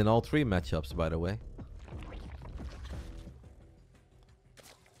Nidus in all 3 matchups, by the way.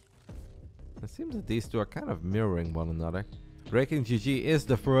 It seems that these two are kind of mirroring one another. BreakingGG is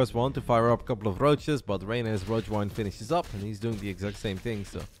the first one to fire up a couple of roaches, but Reynor's roach one finishes up, and he's doing the exact same thing,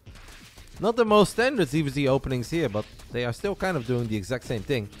 so... Not the most standard ZVZ openings here, but they are still kind of doing the exact same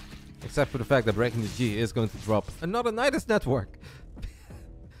thing. Except for the fact that BreakingGG is going to drop another Nidus network.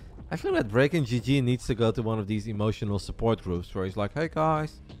 I feel that BreakingGG needs to go to one of these emotional support groups where he's like, hey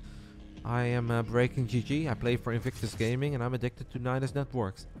guys, I am BreakingGG, I play for Invictus Gaming, and I'm addicted to Nidus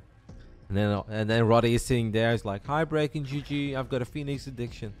networks. And then Roddy is sitting there, he's like, hi BreakingGG, I've got a Phoenix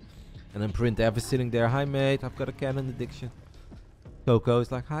addiction. And then Print is sitting there, hi mate, I've got a Canon addiction. Coco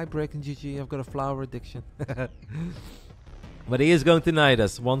is like, hi BreakingGG, I've got a flower addiction. But he is going to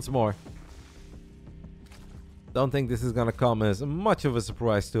Nidus once more. Don't think this is gonna come as much of a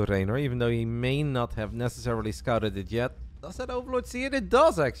surprise to Reynor, even though he may not have necessarily scouted it yet. Does that Overlord see it? It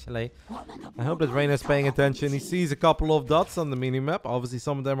does, actually. I hope that Reynor's paying attention. He sees a couple of dots on the minimap. Obviously,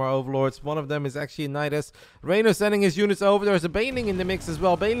 some of them are Overlords. One of them is actually Nidus. Reynor sending his units over. There's a Baneling in the mix as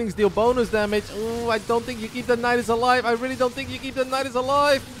well. Banelings deal bonus damage. Ooh, I don't think you keep that Nidus alive. I really don't think you keep that Nidus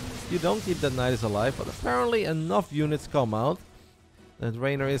alive. You don't keep that Nidus alive, but apparently enough units come out that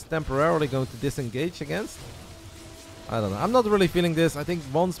Reynor is temporarily going to disengage against. I don't know. I'm not really feeling this. I think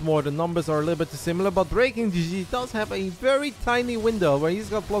once more the numbers are a little bit too similar. But BreakingGG does have a very tiny window where he's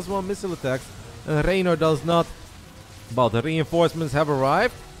got +1 missile attacks. And Reynor does not. But the reinforcements have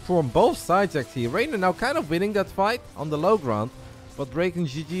arrived from both sides actually. Reynor now kind of winning that fight on the low ground. But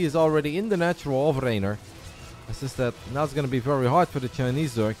BreakingGG is already in the natural of Reynor. It's just that now it's going to be very hard for the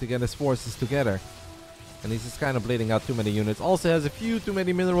Chinese Zerg to get his forces together. And he's just kind of bleeding out too many units. Also has a few too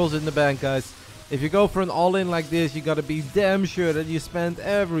many minerals in the bank, guys. If you go for an all-in like this, you gotta be damn sure that you spend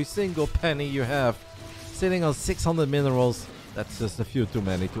every single penny you have. Sitting on 600 minerals, that's just a few too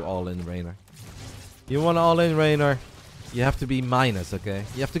many to all-in Reynor. You want all-in Reynor, you have to be minus, okay?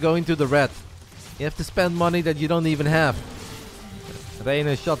 You have to go into the red. You have to spend money that you don't even have.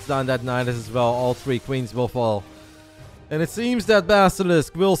 Reynor shuts down that Nidus as well. All 3 queens will fall. And it seems that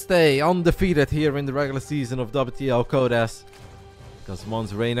Basilisk will stay undefeated here in the regular season of WTL Codas. Because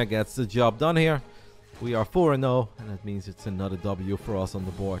once Reynor gets the job done here, we are 4-0, and that means it's another W for us on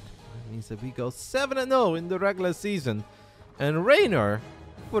the board. That means that we go 7-0 in the regular season. And Reynor,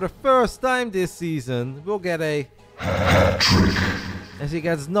 for the first time this season, will get a hat-trick. As he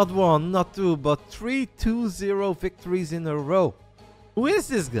gets not 1, not 2, but 3 2-0 victories in a row. Who is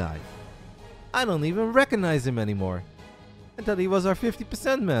this guy? I don't even recognize him anymore. I thought he was our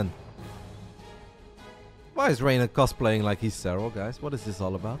 50% man. Why is Reynor cosplaying like he's Serral, guys? What is this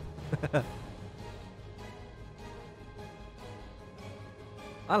all about?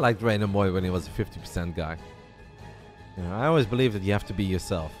 I liked Reynor more when he was a 50% guy. You know, I always believe that you have to be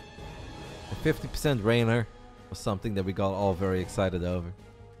yourself. A 50% Reynor was something that we got all very excited over.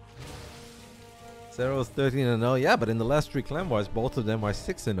 Serral was 13-0, yeah, but in the last 3 clan wars, both of them are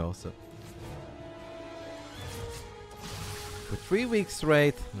 6-0, so. For 3 weeks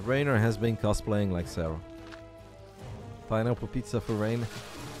straight, Reynor has been cosplaying like Serral. Pineapple pizza for Reynor.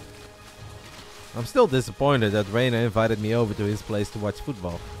 I'm still disappointed that Reynor invited me over to his place to watch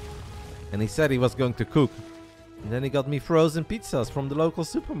football. And he said he was going to cook. And then he got me frozen pizzas from the local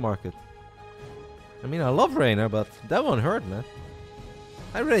supermarket. I mean, I love Reynor, but that one hurt, man.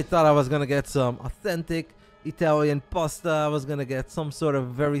 I really thought I was gonna get some authentic Italian pasta. I was gonna get some sort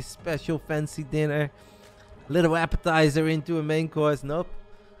of very special fancy dinner. Little appetizer into a main course. Nope.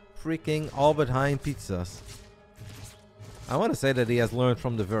 Freaking Albert Heijn pizzas. I want to say that he has learned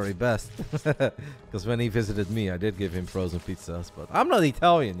from the very best. Because when he visited me, I did give him frozen pizzas. But I'm not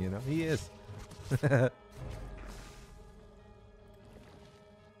Italian, you know. He is.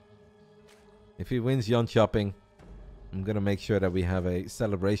 If he wins Yon Shopping, I'm going to make sure that we have a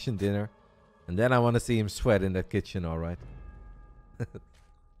celebration dinner. And then I want to see him sweat in that kitchen, alright?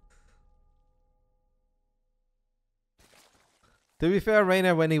 To be fair,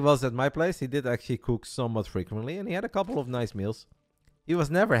 Reynor, when he was at my place, he did actually cook somewhat frequently, and he had a couple of nice meals. He was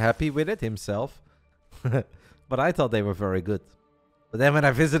never happy with it himself, but I thought they were very good. But then when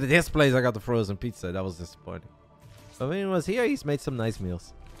I visited his place, I got the frozen pizza. That was disappointing. But when he was here, he's made some nice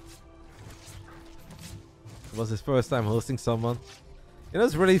meals. It was his first time hosting someone. You know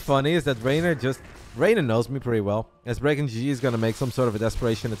what's really funny is that Reynor knows me pretty well. As BreakingGG is going to make some sort of a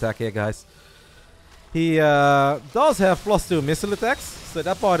desperation attack here, guys. He does have +2 missile attacks, so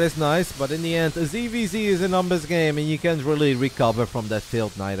that part is nice, but in the end, a ZVZ is a numbers game, and you can't really recover from that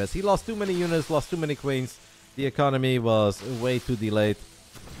failed Nidus. He lost too many units, lost too many queens. The economy was way too delayed.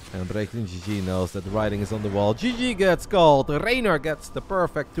 And BreakingGG knows that the writing is on the wall. GG gets called. Reynor gets the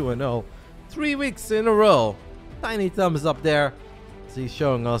perfect 2-0. 3 weeks in a row. Tiny thumbs up there. So he's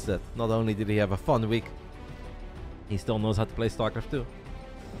showing us that not only did he have a fun week, he still knows how to play StarCraft 2.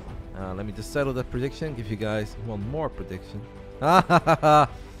 Let me just settle that prediction. Give you guys one more prediction.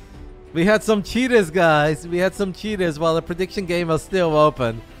 We had some cheaters, guys. We had some cheaters while the prediction game was still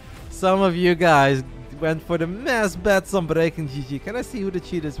open. Some of you guys went for the mass bets on BreakingGG. Can I see who the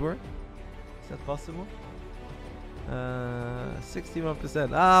cheaters were? Is that possible?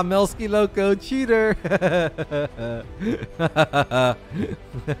 61%. Ah, Melski Loco, cheater.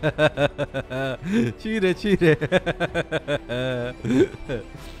 Cheater, cheater.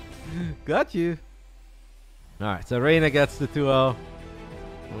 Got you. Alright, so Reynor gets the 2-0.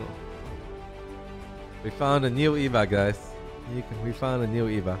 We found a new EVA, guys. We found a new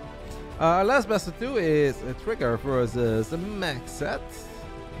EVA. Our last best of 2 is a Trigger versus a MacSed.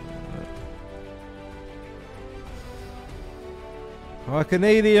 Our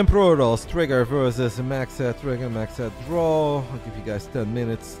Canadian Protoss, Trigger versus a MacSed. Trigger, MacSed draw. I'll give you guys 10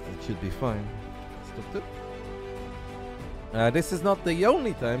 minutes. It should be fine. Stop. This is not the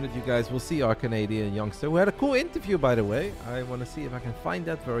only time that you guys will see our Canadian youngster, who had a cool interview, by the way. I want to see if I can find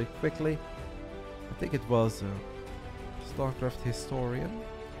that very quickly. I think it was StarCraft historian.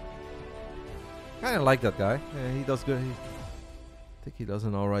 Kind of like that guy. Yeah, he does good. I think he does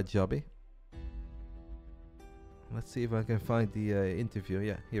an alright jobby. Let's see if I can find the interview.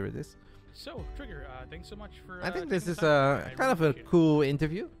 Yeah, here it is. So, Trigger, thanks so much for... I think this is kind of a cool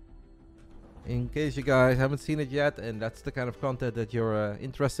interview. In case you guys haven't seen it yet, and that's the kind of content that you're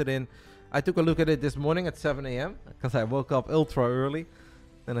interested in. I took a look at it this morning at 7 a.m. because I woke up ultra early.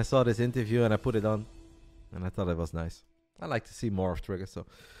 And I saw this interview and I put it on. And I thought it was nice. I like to see more of Trigger, so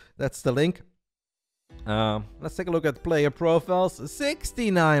that's the link. Let's take a look at player profiles.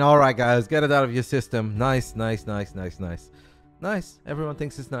 69. All right, guys, get it out of your system. Nice, nice, nice, nice, nice. Nice. Everyone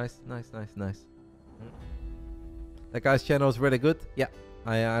thinks it's nice. Nice, nice, nice. That guy's channel is really good. Yeah,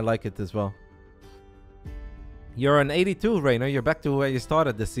 I like it as well. You're an 82, Reynor. You're back to where you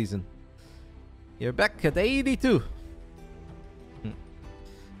started this season. You're back at 82.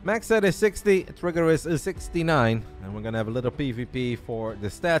 MacSed is 60, Trigger is 69, and we're gonna have a little PvP for the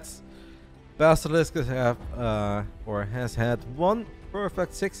stats. Basilisk has had one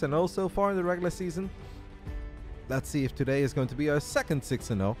perfect 6-0 so far in the regular season. Let's see if today is going to be our second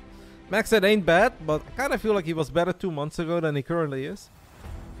 6-0. MacSed ain't bad, but I kind of feel like he was better 2 months ago than he currently is.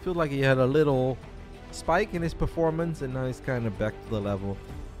 I feel like he had a little spike in his performance, and now he's kind of back to the level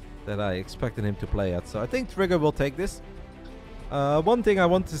that I expected him to play at. So I think Trigger will take this. One thing I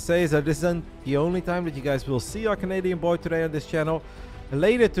want to say is that this isn't the only time that you guys will see our Canadian boy today on this channel.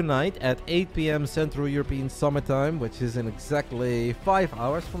 Later tonight at 8 p.m. Central European Summer Time, which is in exactly 5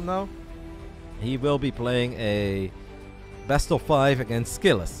 hours from now, he will be playing a best of 5 against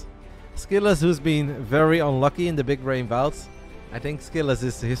Skillis. Skillis, who's been very unlucky in the big brain bouts. I think Skillis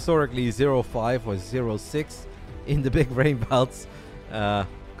is historically 0-5 or 0-6 in the big brain bouts.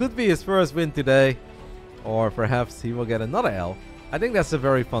 Could be his first win today. Or perhaps he will get another L. I think that's a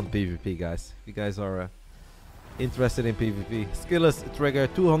very fun PvP, guys. If you guys are interested in PvP. Skillis, Trigger,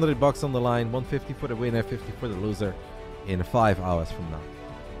 200 bucks on the line. 150 for the winner, 50 for the loser. In 5 hours from now.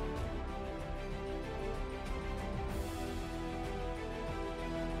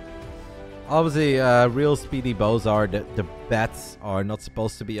 Obviously, real speedy bows are the bats are not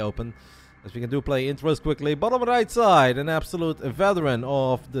supposed to be open. As we can do play intros quickly. Bottom right side, an absolute veteran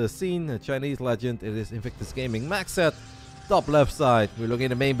of the scene, a Chinese legend. It is Invictus Gaming. MacSed. Top left side, we're looking at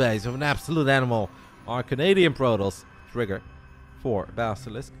the main base of an absolute animal. Our Canadian Protoss, Trigger for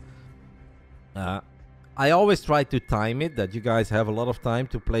Basilisk. I always try to time it, that you guys have a lot of time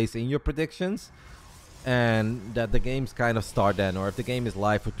to place in your predictions. And that the games kind of start then. Or if the game is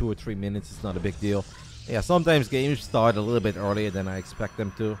live for 2 or 3 minutes, it's not a big deal. Yeah, sometimes games start a little bit earlier than I expect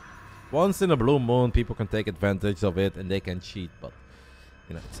them to. Once in a blue moon, people can take advantage of it and they can cheat, but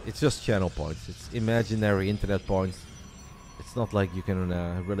you know, it's just channel points. It's imaginary internet points. It's not like you can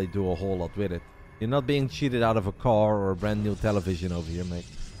really do a whole lot with it. You're not being cheated out of a car or a brand new television over here, mate.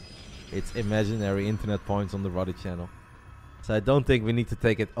 It's imaginary internet points on the Roddy channel. So I don't think we need to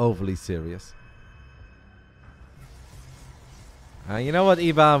take it overly serious. You know what,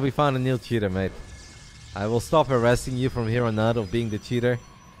 Ivan? We found a new cheater, mate. I will stop harassing you from here on out of being the cheater.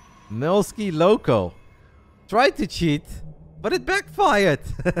 Melski Loco tried to cheat, but it backfired.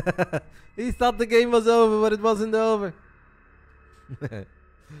 He thought the game was over, but it wasn't over.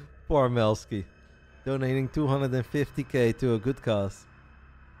 Poor Melski. Donating 250k to a good cause.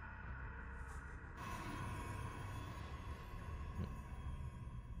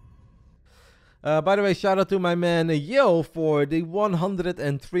 By the way, shout out to my man Yo for the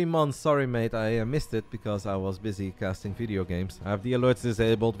 103 months. Sorry, mate, I missed it because I was busy casting video games. I have the alerts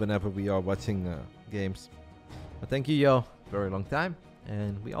disabled whenever we are watching games. But thank you, Yo. Very long time.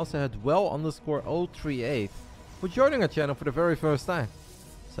 And we also had well_038 for joining our channel for the very first time.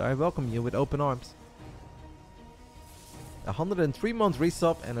 So I welcome you with open arms. 103 month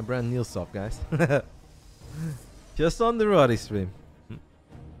resub and a brand new sub, guys. Just on the Roddy stream.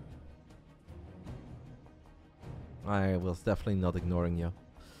 I was definitely not ignoring you.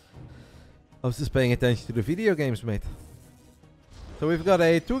 I was just paying attention to the video games, mate. So we've got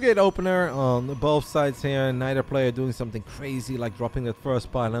a 2-gate opener on both sides here. Neither player doing something crazy like dropping that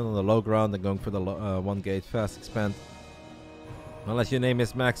first pylon on the low ground and going for the 1-gate fast expand. Unless your name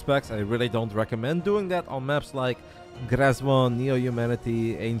is MacSed, I really don't recommend doing that on maps like Graswan,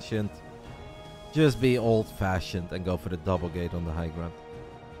 Neo-Humanity, Ancient. Just be old-fashioned and go for the double gate on the high ground.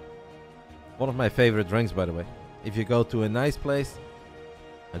 One of my favorite drinks, by the way. If you go to a nice place,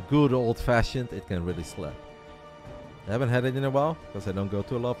 a good old-fashioned, it can really slap. I haven't had it in a while, because I don't go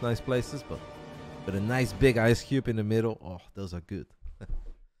to a lot of nice places, but with a nice big ice cube in the middle, oh, those are good.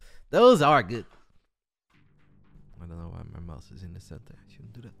 Those are good. I don't know why my mouse is in the center. I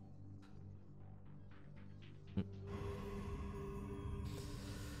shouldn't do that.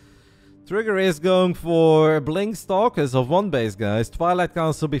 Trigger is going for Blink Stalkers of 1 base, guys. Twilight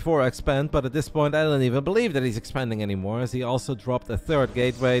Council before expand, but at this point I don't even believe that he's expanding anymore, as he also dropped a 3rd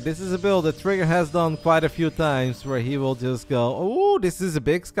gateway. This is a build that Trigger has done quite a few times, where he will just go, oh, this is a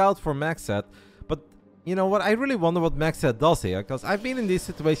big scout for MacSed. But you know what, I really wonder what MacSed does here, because I've been in these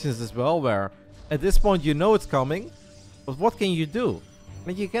situations as well, where at this point you know it's coming, but what can you do?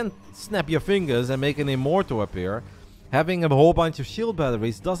 Like, you can't snap your fingers and make an Immortal appear. Having a whole bunch of shield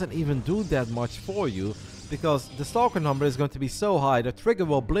batteries doesn't even do that much for you, because the Stalker number is going to be so high that Trigger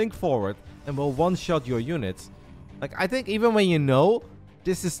will blink forward and will one-shot your units. Like, I think even when you know,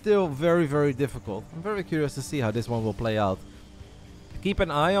 this is still very, very difficult. I'm very curious to see how this one will play out. Keep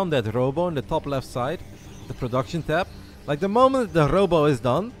an eye on that Robo in the top left side, the production tab. Like, the moment the Robo is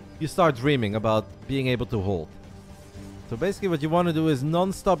done, you start dreaming about being able to hold. So basically what you want to do is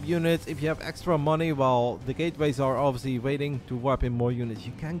non-stop units. If you have extra money while the gateways are obviously waiting to warp in more units,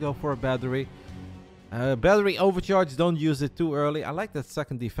 you can go for a battery. Battery overcharge, don't use it too early. I like that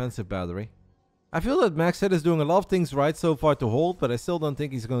second defensive battery. I feel that MacSed is doing a lot of things right so far to hold, but I still don't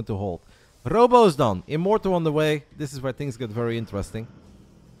think he's going to hold. Robo is done. Immortal on the way. This is where things get very interesting.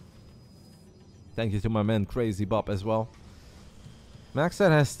 Thank you to my man Crazy Bob as well.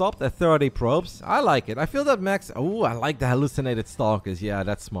 MacSed has stopped at 30 probes. I like it. I feel that Max... Oh, I like the hallucinated stalkers. Yeah,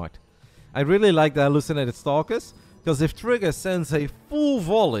 that's smart. I really like the hallucinated stalkers, because if Trigger sends a full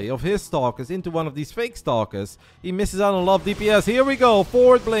volley of his stalkers into one of these fake stalkers, he misses out on a lot of DPS. Here we go.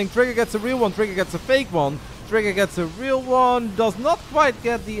 Forward blink. Trigger gets a real one. Trigger gets a fake one. Trigger gets a real one. Does not quite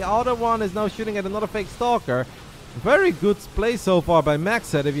get the other one. Is now shooting at another fake stalker. Very good play so far by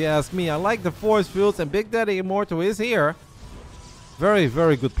MacSed, if you ask me. I like the force fields, and Big Daddy Immortal is here. Very,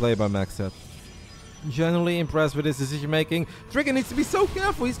 very good play by MacSed. Generally impressed with his decision making. Trigger needs to be so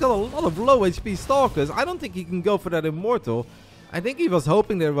careful. He's got a lot of low HP stalkers. I don't think he can go for that Immortal. I think he was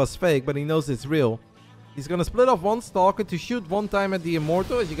hoping that it was fake, but he knows it's real. He's gonna split off one stalker to shoot one time at the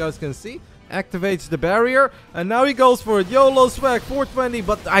Immortal, as you guys can see. Activates the barrier, and now he goes for it. YOLO swag 420,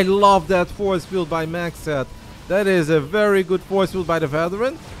 but I love that force field by MacSed. That is a very good force field by the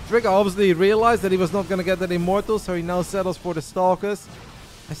veteran. Trigger obviously realized that he was not going to get that Immortal, so he now settles for the Stalkers.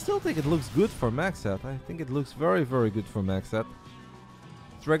 I still think it looks good for MacSed. I think it looks very, very good for MacSed.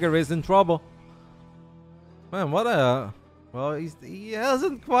 Trigger is in trouble. Man, what a... Well, he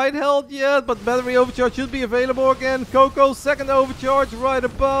hasn't quite held yet, but battery overcharge should be available again. Coco's second overcharge right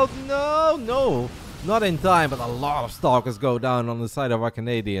about... No, not in time, but a lot of Stalkers go down on the side of our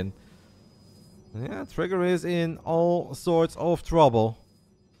Canadian. Yeah, Trigger is in all sorts of trouble.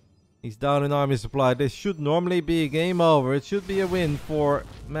 He's down in army supply. This should normally be a game over. It should be a win for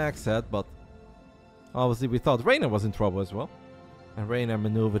MacSed, but obviously we thought Reynor was in trouble as well. And Reynor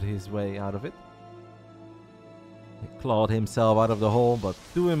maneuvered his way out of it. He clawed himself out of the hole, but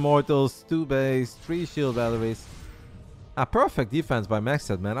 2 Immortals, 2 base, 3 shield batteries. A perfect defense by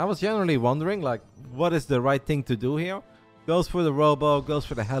MacSed, man. I was generally wondering, like, what is the right thing to do here? Goes for the Robo, goes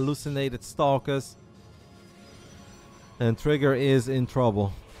for the hallucinated Stalkers. And Trigger is in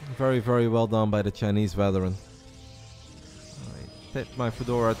trouble. Very, very well done by the Chinese veteran. I tipped my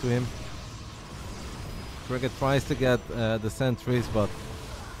fedora to him. Trigger tries to get the sentries, but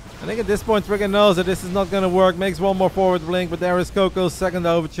I think at this point Trigger knows that this is not going to work. Makes one more forward blink, but there is Coco's second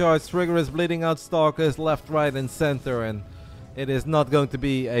overcharge. Trigger is bleeding out Stalkers left, right, and center, and It is not going to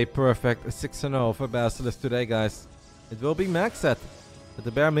be a perfect 6-0 for Basilisk today, guys. It will be MacSed at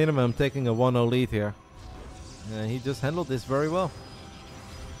the bare minimum taking a 1-0 lead here. And he just handled this very well.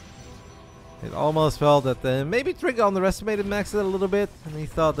 It almost felt that maybe Trigger underestimated MacSed a little bit, and he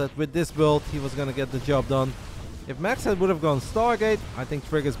thought that with this build he was going to get the job done. If MacSed would have gone Stargate, I think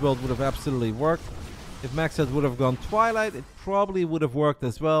Trigger's build would have absolutely worked. If MacSed would have gone Twilight, it probably would have worked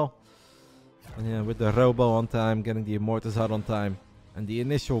as well. And yeah, with the Robo on time, getting the Immortals out on time, and the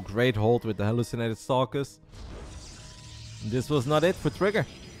initial great hold with the hallucinated Stalkers, this was not it for Trigger.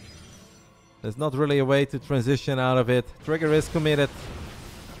 There's not really a way to transition out of it. Trigger is committed.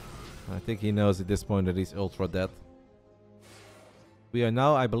 I think he knows at this point that he's ultra dead. We are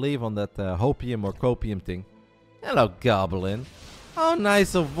now, I believe, on that Hopium or Copium thing. Hello, Goblin. How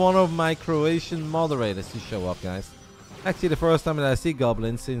nice of one of my Croatian moderators to show up, guys. Actually, the first time that I see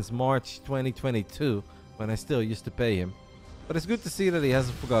Goblin since March 2022, when I still used to pay him. But it's good to see that he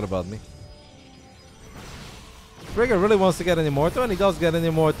hasn't forgot about me. Trigger really wants to get an Immortal, and he does get an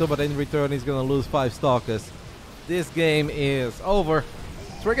Immortal, but in return he's gonna lose 5 Stalkers. This game is over.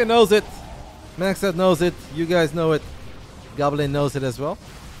 Trigger knows it. MacSed knows it. You guys know it. Goblin knows it as well.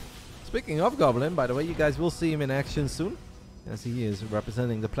 Speaking of Goblin, by the way, you guys will see him in action soon, as he is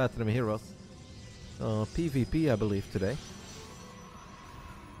representing the Platinum Heroes. PvP, I believe, today.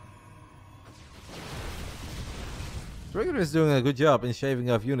 Trigger is doing a good job in shaving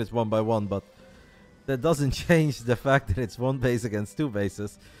off units one by one, but that doesn't change the fact that it's 1 base against 2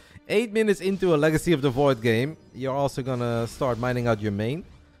 bases. 8 minutes into a Legacy of the Void game, you're also gonna start mining out your main.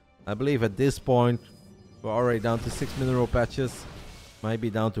 I believe at this point, we're already down to 6 mineral patches. Might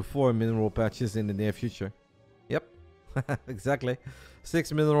be down to 4 mineral patches in the near future. Yep, exactly.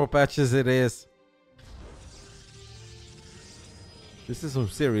 6 mineral patches it is. This is some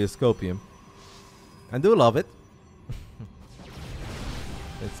serious Copium. I do love it.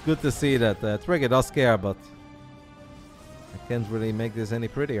 It's good to see that Trigger does care, but I can't really make this any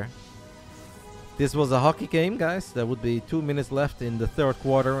prettier. This was a hockey game, guys. There would be 2 minutes left in the 3rd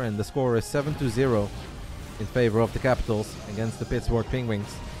quarter, and the score is 7-0 in favor of the Capitals against the Pittsburgh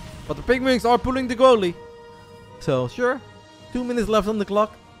Penguins. But the Penguins are pulling the goalie. So, sure, 2 minutes left on the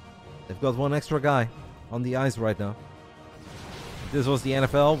clock. They've got 1 extra guy on the ice right now. This was the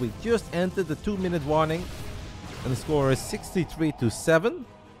NFL. We just entered the 2-minute warning, and the score is 63-7.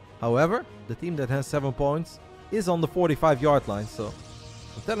 However, the team that has 7 points is on the 45-yard line, so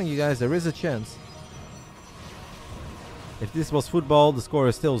I'm telling you guys, there is a chance. If this was football, the score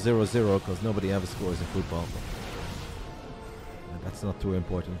is still 0-0, because nobody ever scores in football. But that's not too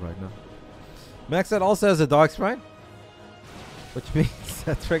important right now. MacSed also has a Dark Sprite, which means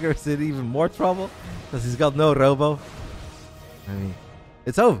that Trigger is in even more trouble, because he's got no Robo. I mean,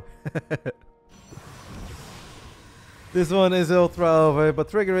 it's over. This one is ultra over, but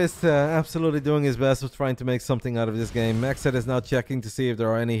Trigger is absolutely doing his best with trying to make something out of this game. MacSed is now checking to see if there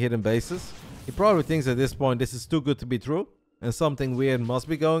are any hidden bases. He probably thinks at this point this is too good to be true, and something weird must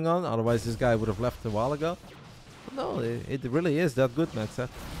be going on, otherwise this guy would have left a while ago. But no, it really is that good, MacSed.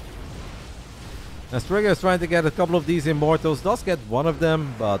 As Trigger is trying to get a couple of these Immortals, does get one of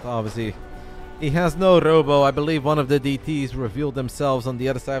them, but obviously he has no Robo. I believe one of the DTs revealed themselves on the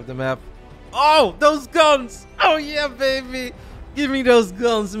other side of the map. Oh, those guns! Oh yeah, baby! Give me those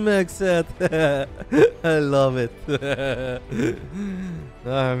guns, MacSed. I love it.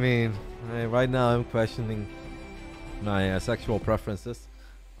 I mean, right now I'm questioning my sexual preferences.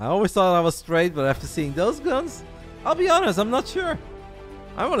 I always thought I was straight, but after seeing those guns, I'll be honest, I'm not sure.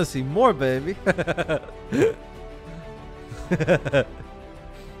 I want to see more, baby.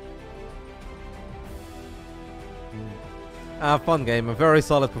 Fun game, a very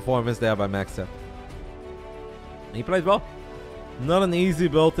solid performance there by MacSed. He played well. Not an easy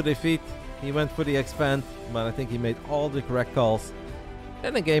build to defeat. He went for the expand, but I think he made all the correct calls.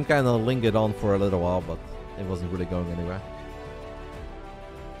 And the game kind of lingered on for a little while, but it wasn't really going anywhere.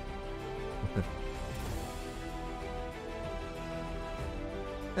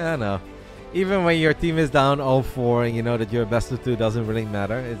 I know. Even when your team is down 0-4 and you know that your best of 2 doesn't really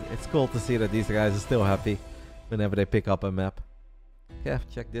matter, it's cool to see that these guys are still happy whenever they pick up a map. Yeah,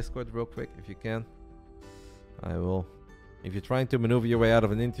 check Discord real quick if you can. I will. If you're trying to maneuver your way out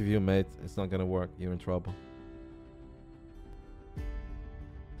of an interview, mate, it's not gonna work. You're in trouble.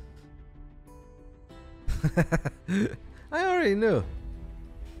 I already knew.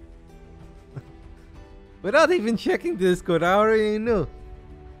 Without even checking Discord, I already knew.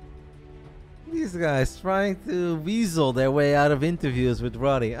 These guys trying to weasel their way out of interviews with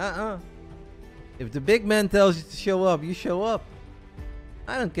Roddy. If the big man tells you to show up, you show up.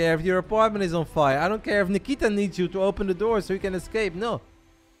 I don't care if your apartment is on fire. I don't care if Nikita needs you to open the door so you can escape. No.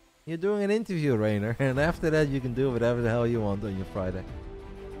 You're doing an interview, Reynor. And after that, you can do whatever the hell you want on your Friday.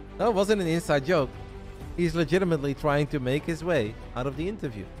 No, it wasn't an inside joke. He's legitimately trying to make his way out of the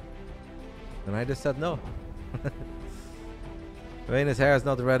interview. And I just said no. Reynor's hair is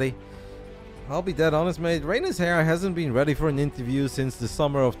not ready. I'll be dead honest, mate. Reynor's hair hasn't been ready for an interview since the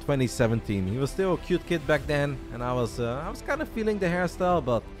summer of 2017. He was still a cute kid back then, and I was kind of feeling the hairstyle,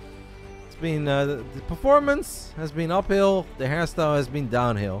 but it's been the performance has been uphill. The hairstyle has been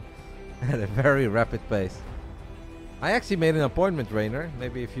downhill at a very rapid pace. I actually made an appointment, Reynor.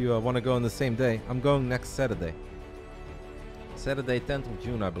 Maybe if you want to go on the same day. I'm going next Saturday. Saturday, 10th of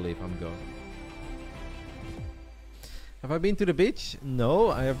June, I believe I'm going. Have I been to the beach?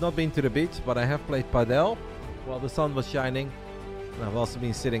 No, I have not been to the beach, but I have played padel while the sun was shining. And I've also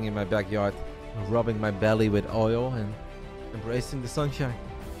been sitting in my backyard, rubbing my belly with oil and embracing the sunshine.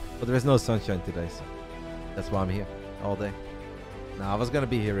 But there is no sunshine today, so that's why I'm here all day. Now, I was going to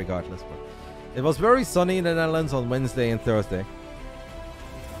be here regardless, but it was very sunny in the Netherlands on Wednesday and Thursday.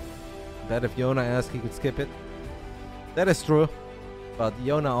 Bet if Yona asked, he could skip it. That is true, but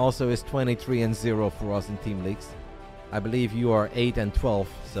Yona also is 23-0 for us in team leagues. I believe you are 8-12,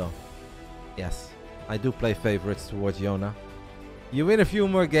 so yes, I do play favorites towards Yona. You win a few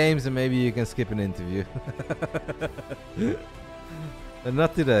more games and maybe you can skip an interview. But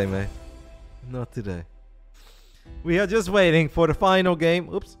not today, mate. Not today. We are just waiting for the final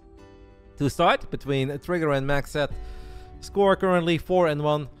game, to start between Trigger and MacSed. Score currently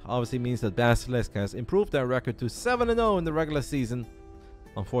 4-1. Obviously means that BASILISK has improved their record to 7-0 in the regular season.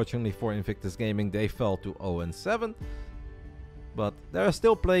 Unfortunately for Invictus Gaming, they fell to 0-7. But there are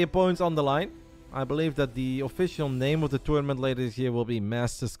still player points on the line. I believe that the official name of the tournament later this year will be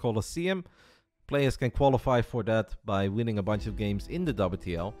Masters Coliseum. Players can qualify for that by winning a bunch of games in the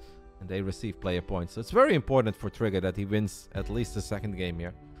WTL. And they receive player points. So it's very important for Trigger that he wins at least the second game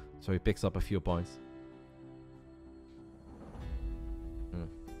here. So he picks up a few points.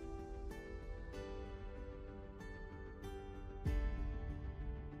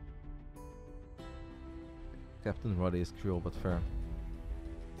 Captain Roddy is cruel but fair.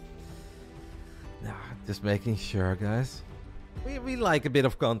 Nah, just making sure, guys. We like a bit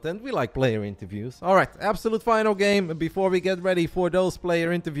of content. We like player interviews. Alright, absolute final game. Before we get ready for those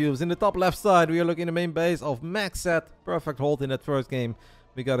player interviews, in the top left side, we are looking at the main base of MacSed. Perfect hold in that first game.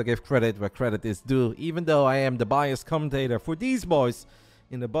 We gotta give credit where credit is due. Even though I am the biased commentator for these boys,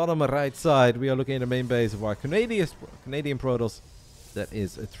 in the bottom right side, we are looking at the main base of our Canadian Protoss. That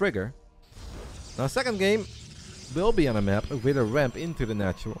is a Trigger. Now, second game will be on a map with a ramp into the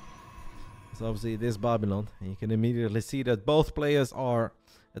natural. So obviously it is Babylon, and you can immediately see that both players are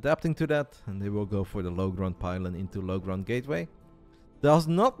adapting to that, and they will go for the low ground pylon into low ground gateway. Does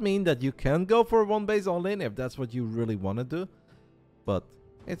not mean that you can go for one base all in if that's what you really want to do, but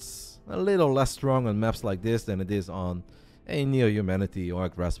it's a little less strong on maps like this than it is on a Neo Humanity or a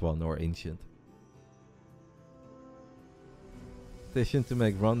Grass One or Ancient. Petition to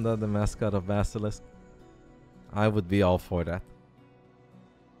make Ronda the mascot of Basilisk. I would be all for that.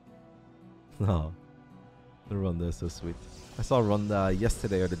 No, the Ronda is so sweet. I saw Ronda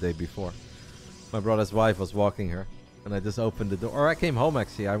yesterday or the day before. My brother's wife was walking her, and I just opened the door. Or I came home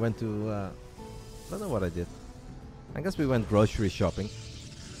actually. I went to, I don't know what I did. I guess we went grocery shopping.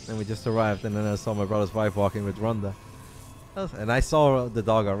 And we just arrived, and then I saw my brother's wife walking with Ronda. And I saw the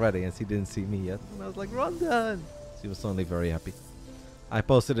dog already, and she didn't see me yet. And I was like, Ronda! And she was suddenly very happy. I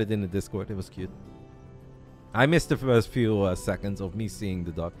posted it in the Discord. It was cute. I missed the first few seconds of me seeing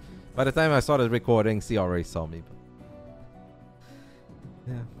the dog. By the time I started recording, she already saw me.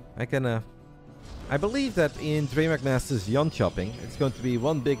 But yeah, I believe that in DreamHack Masters Yon Chopping, it's going to be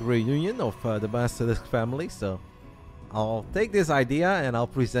one big reunion of the Basilisk family. So I'll take this idea and I'll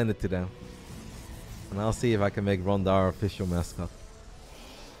present it to them. And I'll see if I can make Ronda our official mascot.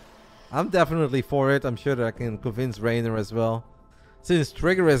 I'm definitely for it. I'm sure that I can convince Reynor as well. Since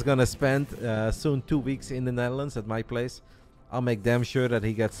Trigger is going to spend soon 2 weeks in the Netherlands at my place, I'll make damn sure that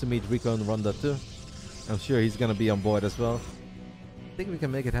he gets to meet Rico and Ronda too. I'm sure he's going to be on board as well. I think we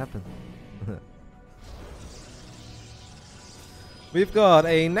can make it happen. We've got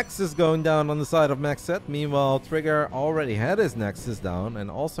a Nexus going down on the side of MacSed. Meanwhile, Trigger already had his Nexus down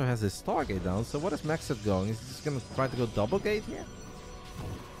and also has his Stargate down. So what is MacSed going? Is he just going to try to go double gate here?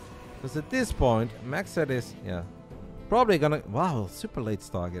 Because at this point, MacSed is, probably going to... Wow, super late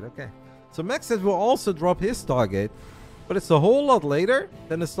Stargate. Okay. So MacSed will also drop his Stargate. But it's a whole lot later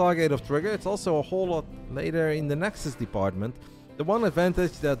than the Stargate of Trigger. It's also a whole lot later in the Nexus department. The one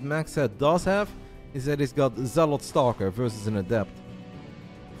advantage that MacSed does have is that he's got Zealot Stalker versus an Adept.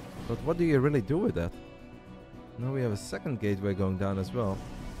 But what do you really do with that? Now we have a second gateway going down as well.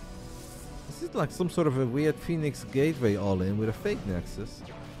 Is it like some sort of a weird Phoenix gateway all-in with a fake Nexus?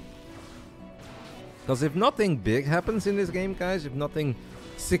 Because if nothing big happens in this game, guys, if nothing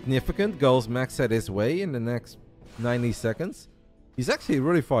significant goes MacSed his way in the next 90 seconds, he's actually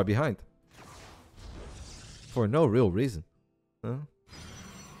really far behind. For no real reason. Huh?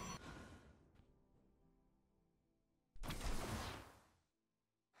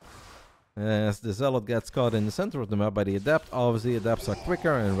 As the Zealot gets caught in the center of the map by the Adept, obviously Adepts are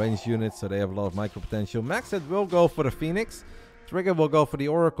quicker and ranged units, so they have a lot of micro potential. MacSed will go for the Phoenix. Trigger will go for the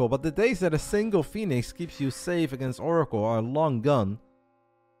Oracle, but the days that a single Phoenix keeps you safe against Oracle are long gone.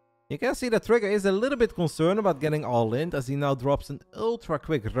 You can see that Trigger is a little bit concerned about getting all-in as he now drops an ultra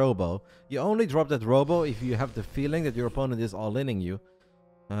quick Robo. You only drop that Robo if you have the feeling that your opponent is all-inning you.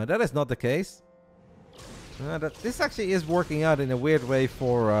 That is not the case. This actually is working out in a weird way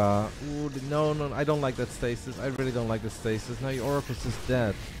for... no, I don't like that stasis. I really don't like the stasis. Now your Oracle's just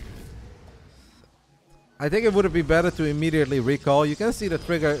dead. I think it would be better to immediately recall. You can see that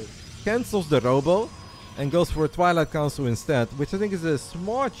Trigger cancels the Robo and goes for a Twilight Council instead, which I think is a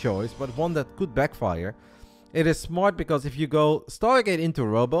smart choice, but one that could backfire. It is smart because if you go Stargate into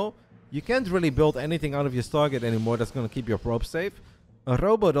Robo, you can't really build anything out of your Stargate anymore that's going to keep your probe safe. A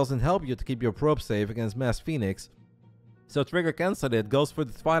Robo doesn't help you to keep your probe safe against Mass Phoenix. So Trigger cancelled it, goes for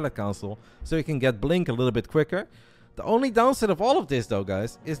the Twilight Council, so you can get Blink a little bit quicker. The only downside of all of this though,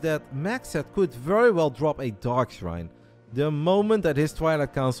 guys, is that MacSed could very well drop a Dark Shrine the moment that his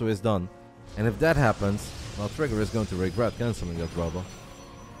Twilight Council is done. And if that happens, well, Trigger is going to regret cancelling that Robo.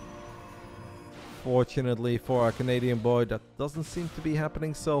 Fortunately for our Canadian boy, that doesn't seem to be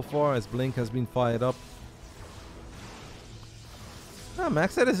happening so far as Blink has been fired up.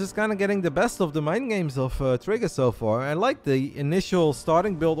 MacSed is just kind of getting the best of the mind games of Trigger so far. I like the initial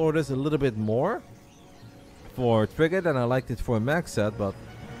starting build orders a little bit more for Trigger than I liked it for MacSed, but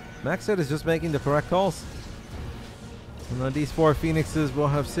MacSed is just making the correct calls. And these 4 Phoenixes will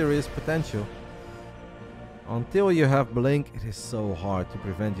have serious potential. Until you have Blink, it is so hard to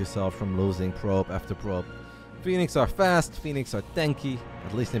prevent yourself from losing probe after probe. Phoenix are fast, Phoenix are tanky,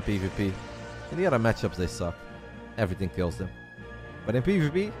 at least in PvP. In the other matchups they suck. Everything kills them. But in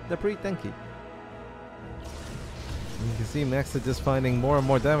PvP, they're pretty tanky. You can see MacSed just finding more and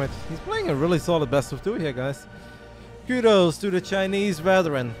more damage. He's playing a really solid best of 2 here, guys. Kudos to the Chinese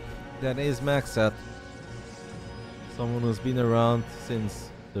veteran that is MacSed. Someone who's been around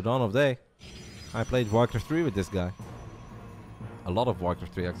since the dawn of day. I played Warcraft 3 with this guy. A lot of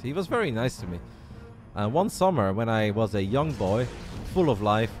Warcraft 3 actually. He was very nice to me. One summer when I was a young boy, full of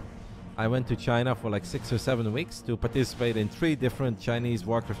life, I went to China for like 6 or 7 weeks to participate in 3 different Chinese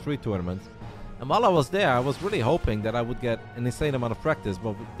Warcraft 3 tournaments. And while I was there, I was really hoping that I would get an insane amount of practice,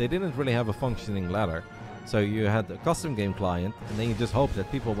 but they didn't really have a functioning ladder. So you had a custom game client, and then you just hoped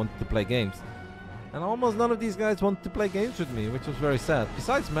that people wanted to play games. And almost none of these guys wanted to play games with me, which was very sad.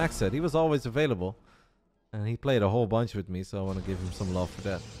 Besides MacSed, he was always available. And he played a whole bunch with me, so I want to give him some love for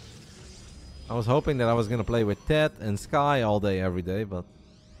that. I was hoping that I was going to play with Ted and Sky all day, every day, but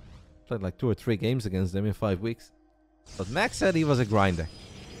played like 2 or 3 games against them in 5 weeks. But MacSed he was a grinder.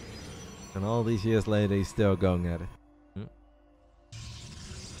 And all these years later, he's still going at it.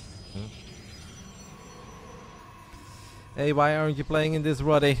 Hey, why aren't you playing in this,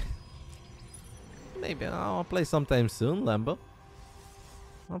 Roddy? Maybe I'll play sometime soon, Lambo.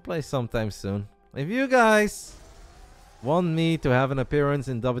 I'll play sometime soon. If you guys want me to have an appearance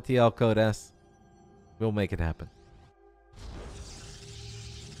in WTL Code S, we'll make it happen.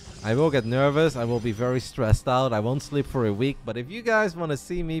 I will get nervous. I will be very stressed out. I won't sleep for a week. But if you guys want to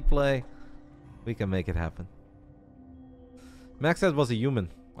see me play, we can make it happen. MacSed was a human.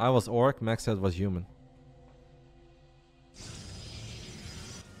 I was Orc. MacSed was human.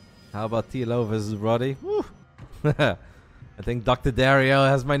 How about TLO versus Roddy? Woo! I think Dr. Dario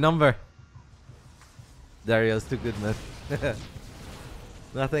has my number. Dario's too good, man.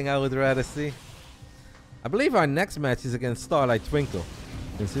 Nothing I would rather see. I believe our next match is against Starlight Twinkle.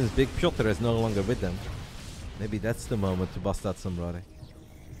 And since Big Piotr is no longer with them, maybe that's the moment to bust out some Roddy.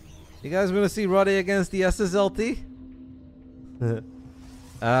 You guys want to see Roddy against the SSLT?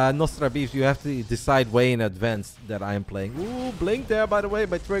 Nostra Beefs, you have to decide way in advance that I am playing. Ooh, Blink there, by the way,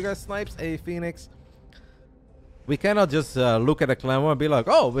 by Trigger. Snipes a Phoenix. We cannot just look at a Clamor and be like,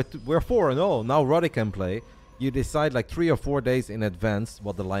 oh, we're 4-0. Now Roddy can play. You decide like 3 or 4 days in advance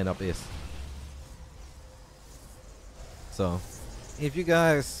what the lineup is. So, if you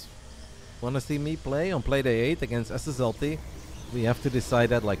guys want to see me play on Play Day 8 against SSLT, we have to decide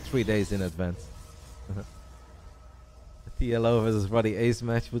that like 3 days in advance. TLO versus Roddy Ace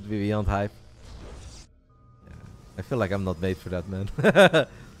match would be beyond hype. Yeah, I feel like I'm not made for that, man.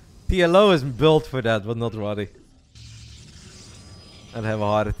 TLO is built for that, but not Roddy. I'd have a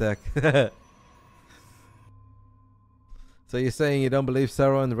heart attack. So you're saying you don't believe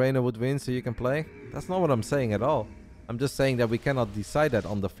Serral and Reynor would win so you can play? That's not what I'm saying at all. I'm just saying that we cannot decide that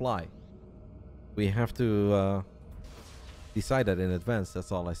on the fly. We have to decide that in advance,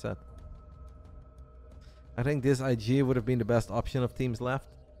 that's all I said. I think this IG would have been the best option of teams left.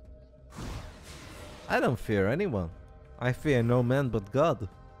 I don't fear anyone. I fear no man but God.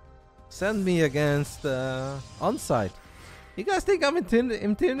 Send me against Onside. You guys think I'm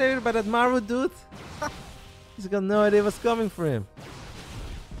intimidated by that Maru dude? He's got no idea what's coming for him.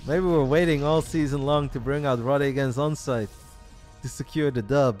 Maybe we're waiting all season long to bring out Roddy against Onside to secure the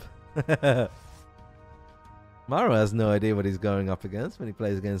dub. Maru has no idea what he's going up against when he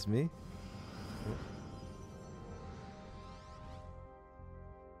plays against me.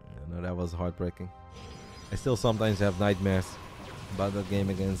 Yeah, no, that was heartbreaking. I still sometimes have nightmares about that game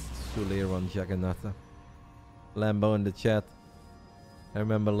against Sulir on Jagannatha. Lambo in the chat. I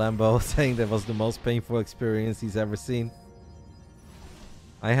remember Lambo saying that was the most painful experience he's ever seen.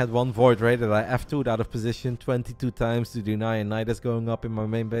 I had one Void Ray that I F2'd out of position 22 times to deny a Nidus going up in my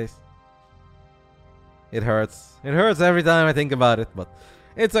main base. It hurts. It hurts every time I think about it, but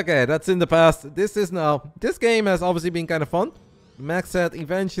it's okay. That's in the past. This is now. This game has obviously been kind of fun. MacSed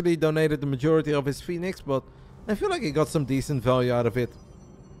eventually donated the majority of his Phoenix, but I feel like he got some decent value out of it.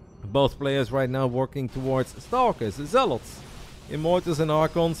 Both players right now working towards Stalkers, Zealots, Immortals and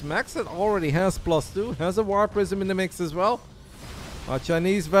Archons. MacSed already has +2, has a War Prism in the mix as well. Our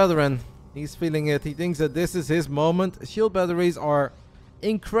Chinese veteran, he's feeling it. He thinks that this is his moment. Shield batteries are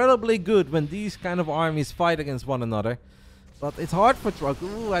incredibly good when these kind of armies fight against one another. But it's hard for Trigger.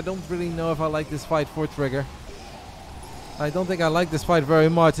 Ooh, I don't really know if I like this fight for Trigger. I don't think I like this fight very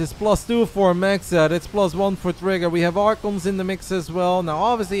much. It's +2 for MacSed. It's +1 for Trigger. We have Archons in the mix as well. Now,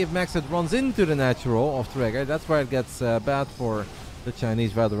 obviously, if MacSed runs into the natural of Trigger, that's where it gets bad for the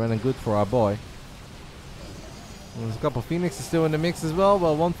Chinese veteran and good for our boy. There's a couple Phoenixes still in the mix as well.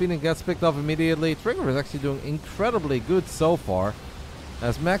 Well, one Phoenix gets picked up immediately. Trigger is actually doing incredibly good so far,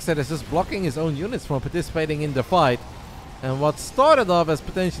 as MacSed is just blocking his own units from participating in the fight. And what started off as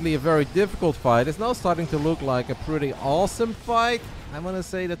potentially a very difficult fight is now starting to look like a pretty awesome fight. I want to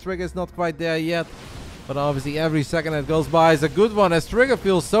say that Trigger is not quite there yet, but obviously every second that goes by is a good one, as Trigger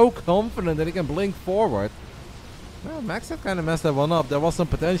feels so confident that he can blink forward. Well, MacSed kind of messed that one up. There was some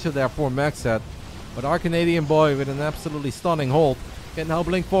potential there for MacSed, but our Canadian boy with an absolutely stunning hold can now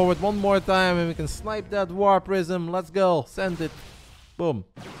blink forward one more time, and we can snipe that War Prism. Let's go. Send it. Boom.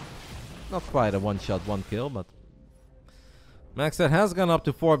 Not quite a one-shot, one-kill, but MacSed has gone up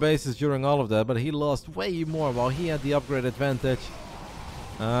to 4 bases during all of that, but he lost way more while he had the upgrade advantage.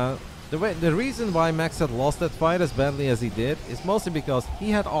 The reason why MacSed lost that fight as badly as he did is mostly because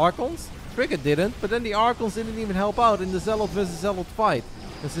he had Archons, Trigger didn't, but then the Archons didn't even help out in the Zealot versus Zealot fight.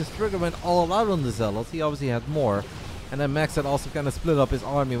 And since Trigger went all out on the Zealots, he obviously had more. And then MacSed also kind of split up his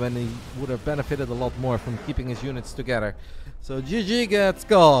army when he would have benefited a lot more from keeping his units together. So GG gets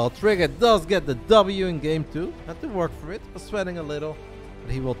called. Trigger does get the W in game 2. Had to work for it, was sweating a little.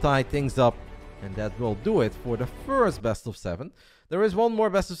 But he will tie things up, and that will do it for the first best of 7. There is one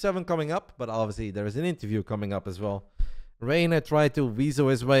more best of 7 coming up, but obviously there is an interview coming up as well. Reynor tried to weasel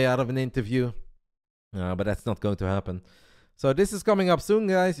his way out of an interview, but that's not going to happen. So this is coming up soon,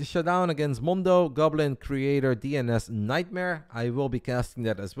 guys. Showdown against Mondo, Goblin, Creator, DNS, Nightmare. I will be casting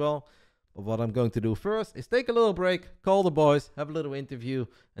that as well. But what I'm going to do first is take a little break, call the boys, have a little interview,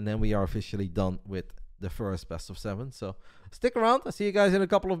 and then we are officially done with the first best of 7. So stick around. I'll see you guys in a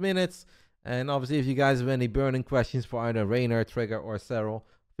couple of minutes. And obviously, if you guys have any burning questions for either Reynor, Trigger, or Serral,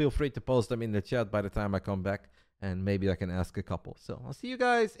 feel free to post them in the chat by the time I come back, and maybe I can ask a couple. So I'll see you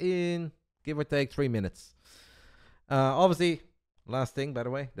guys in, give or take, 3 minutes. Obviously, last thing, by the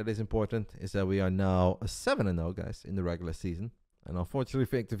way, that is important, is that we are now 7-0, guys, in the regular season. And unfortunately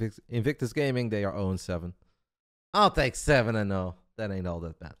for Invictus Gaming, they are 0-7. I'll take 7-0. That ain't all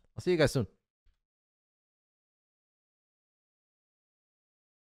that bad. I'll see you guys soon.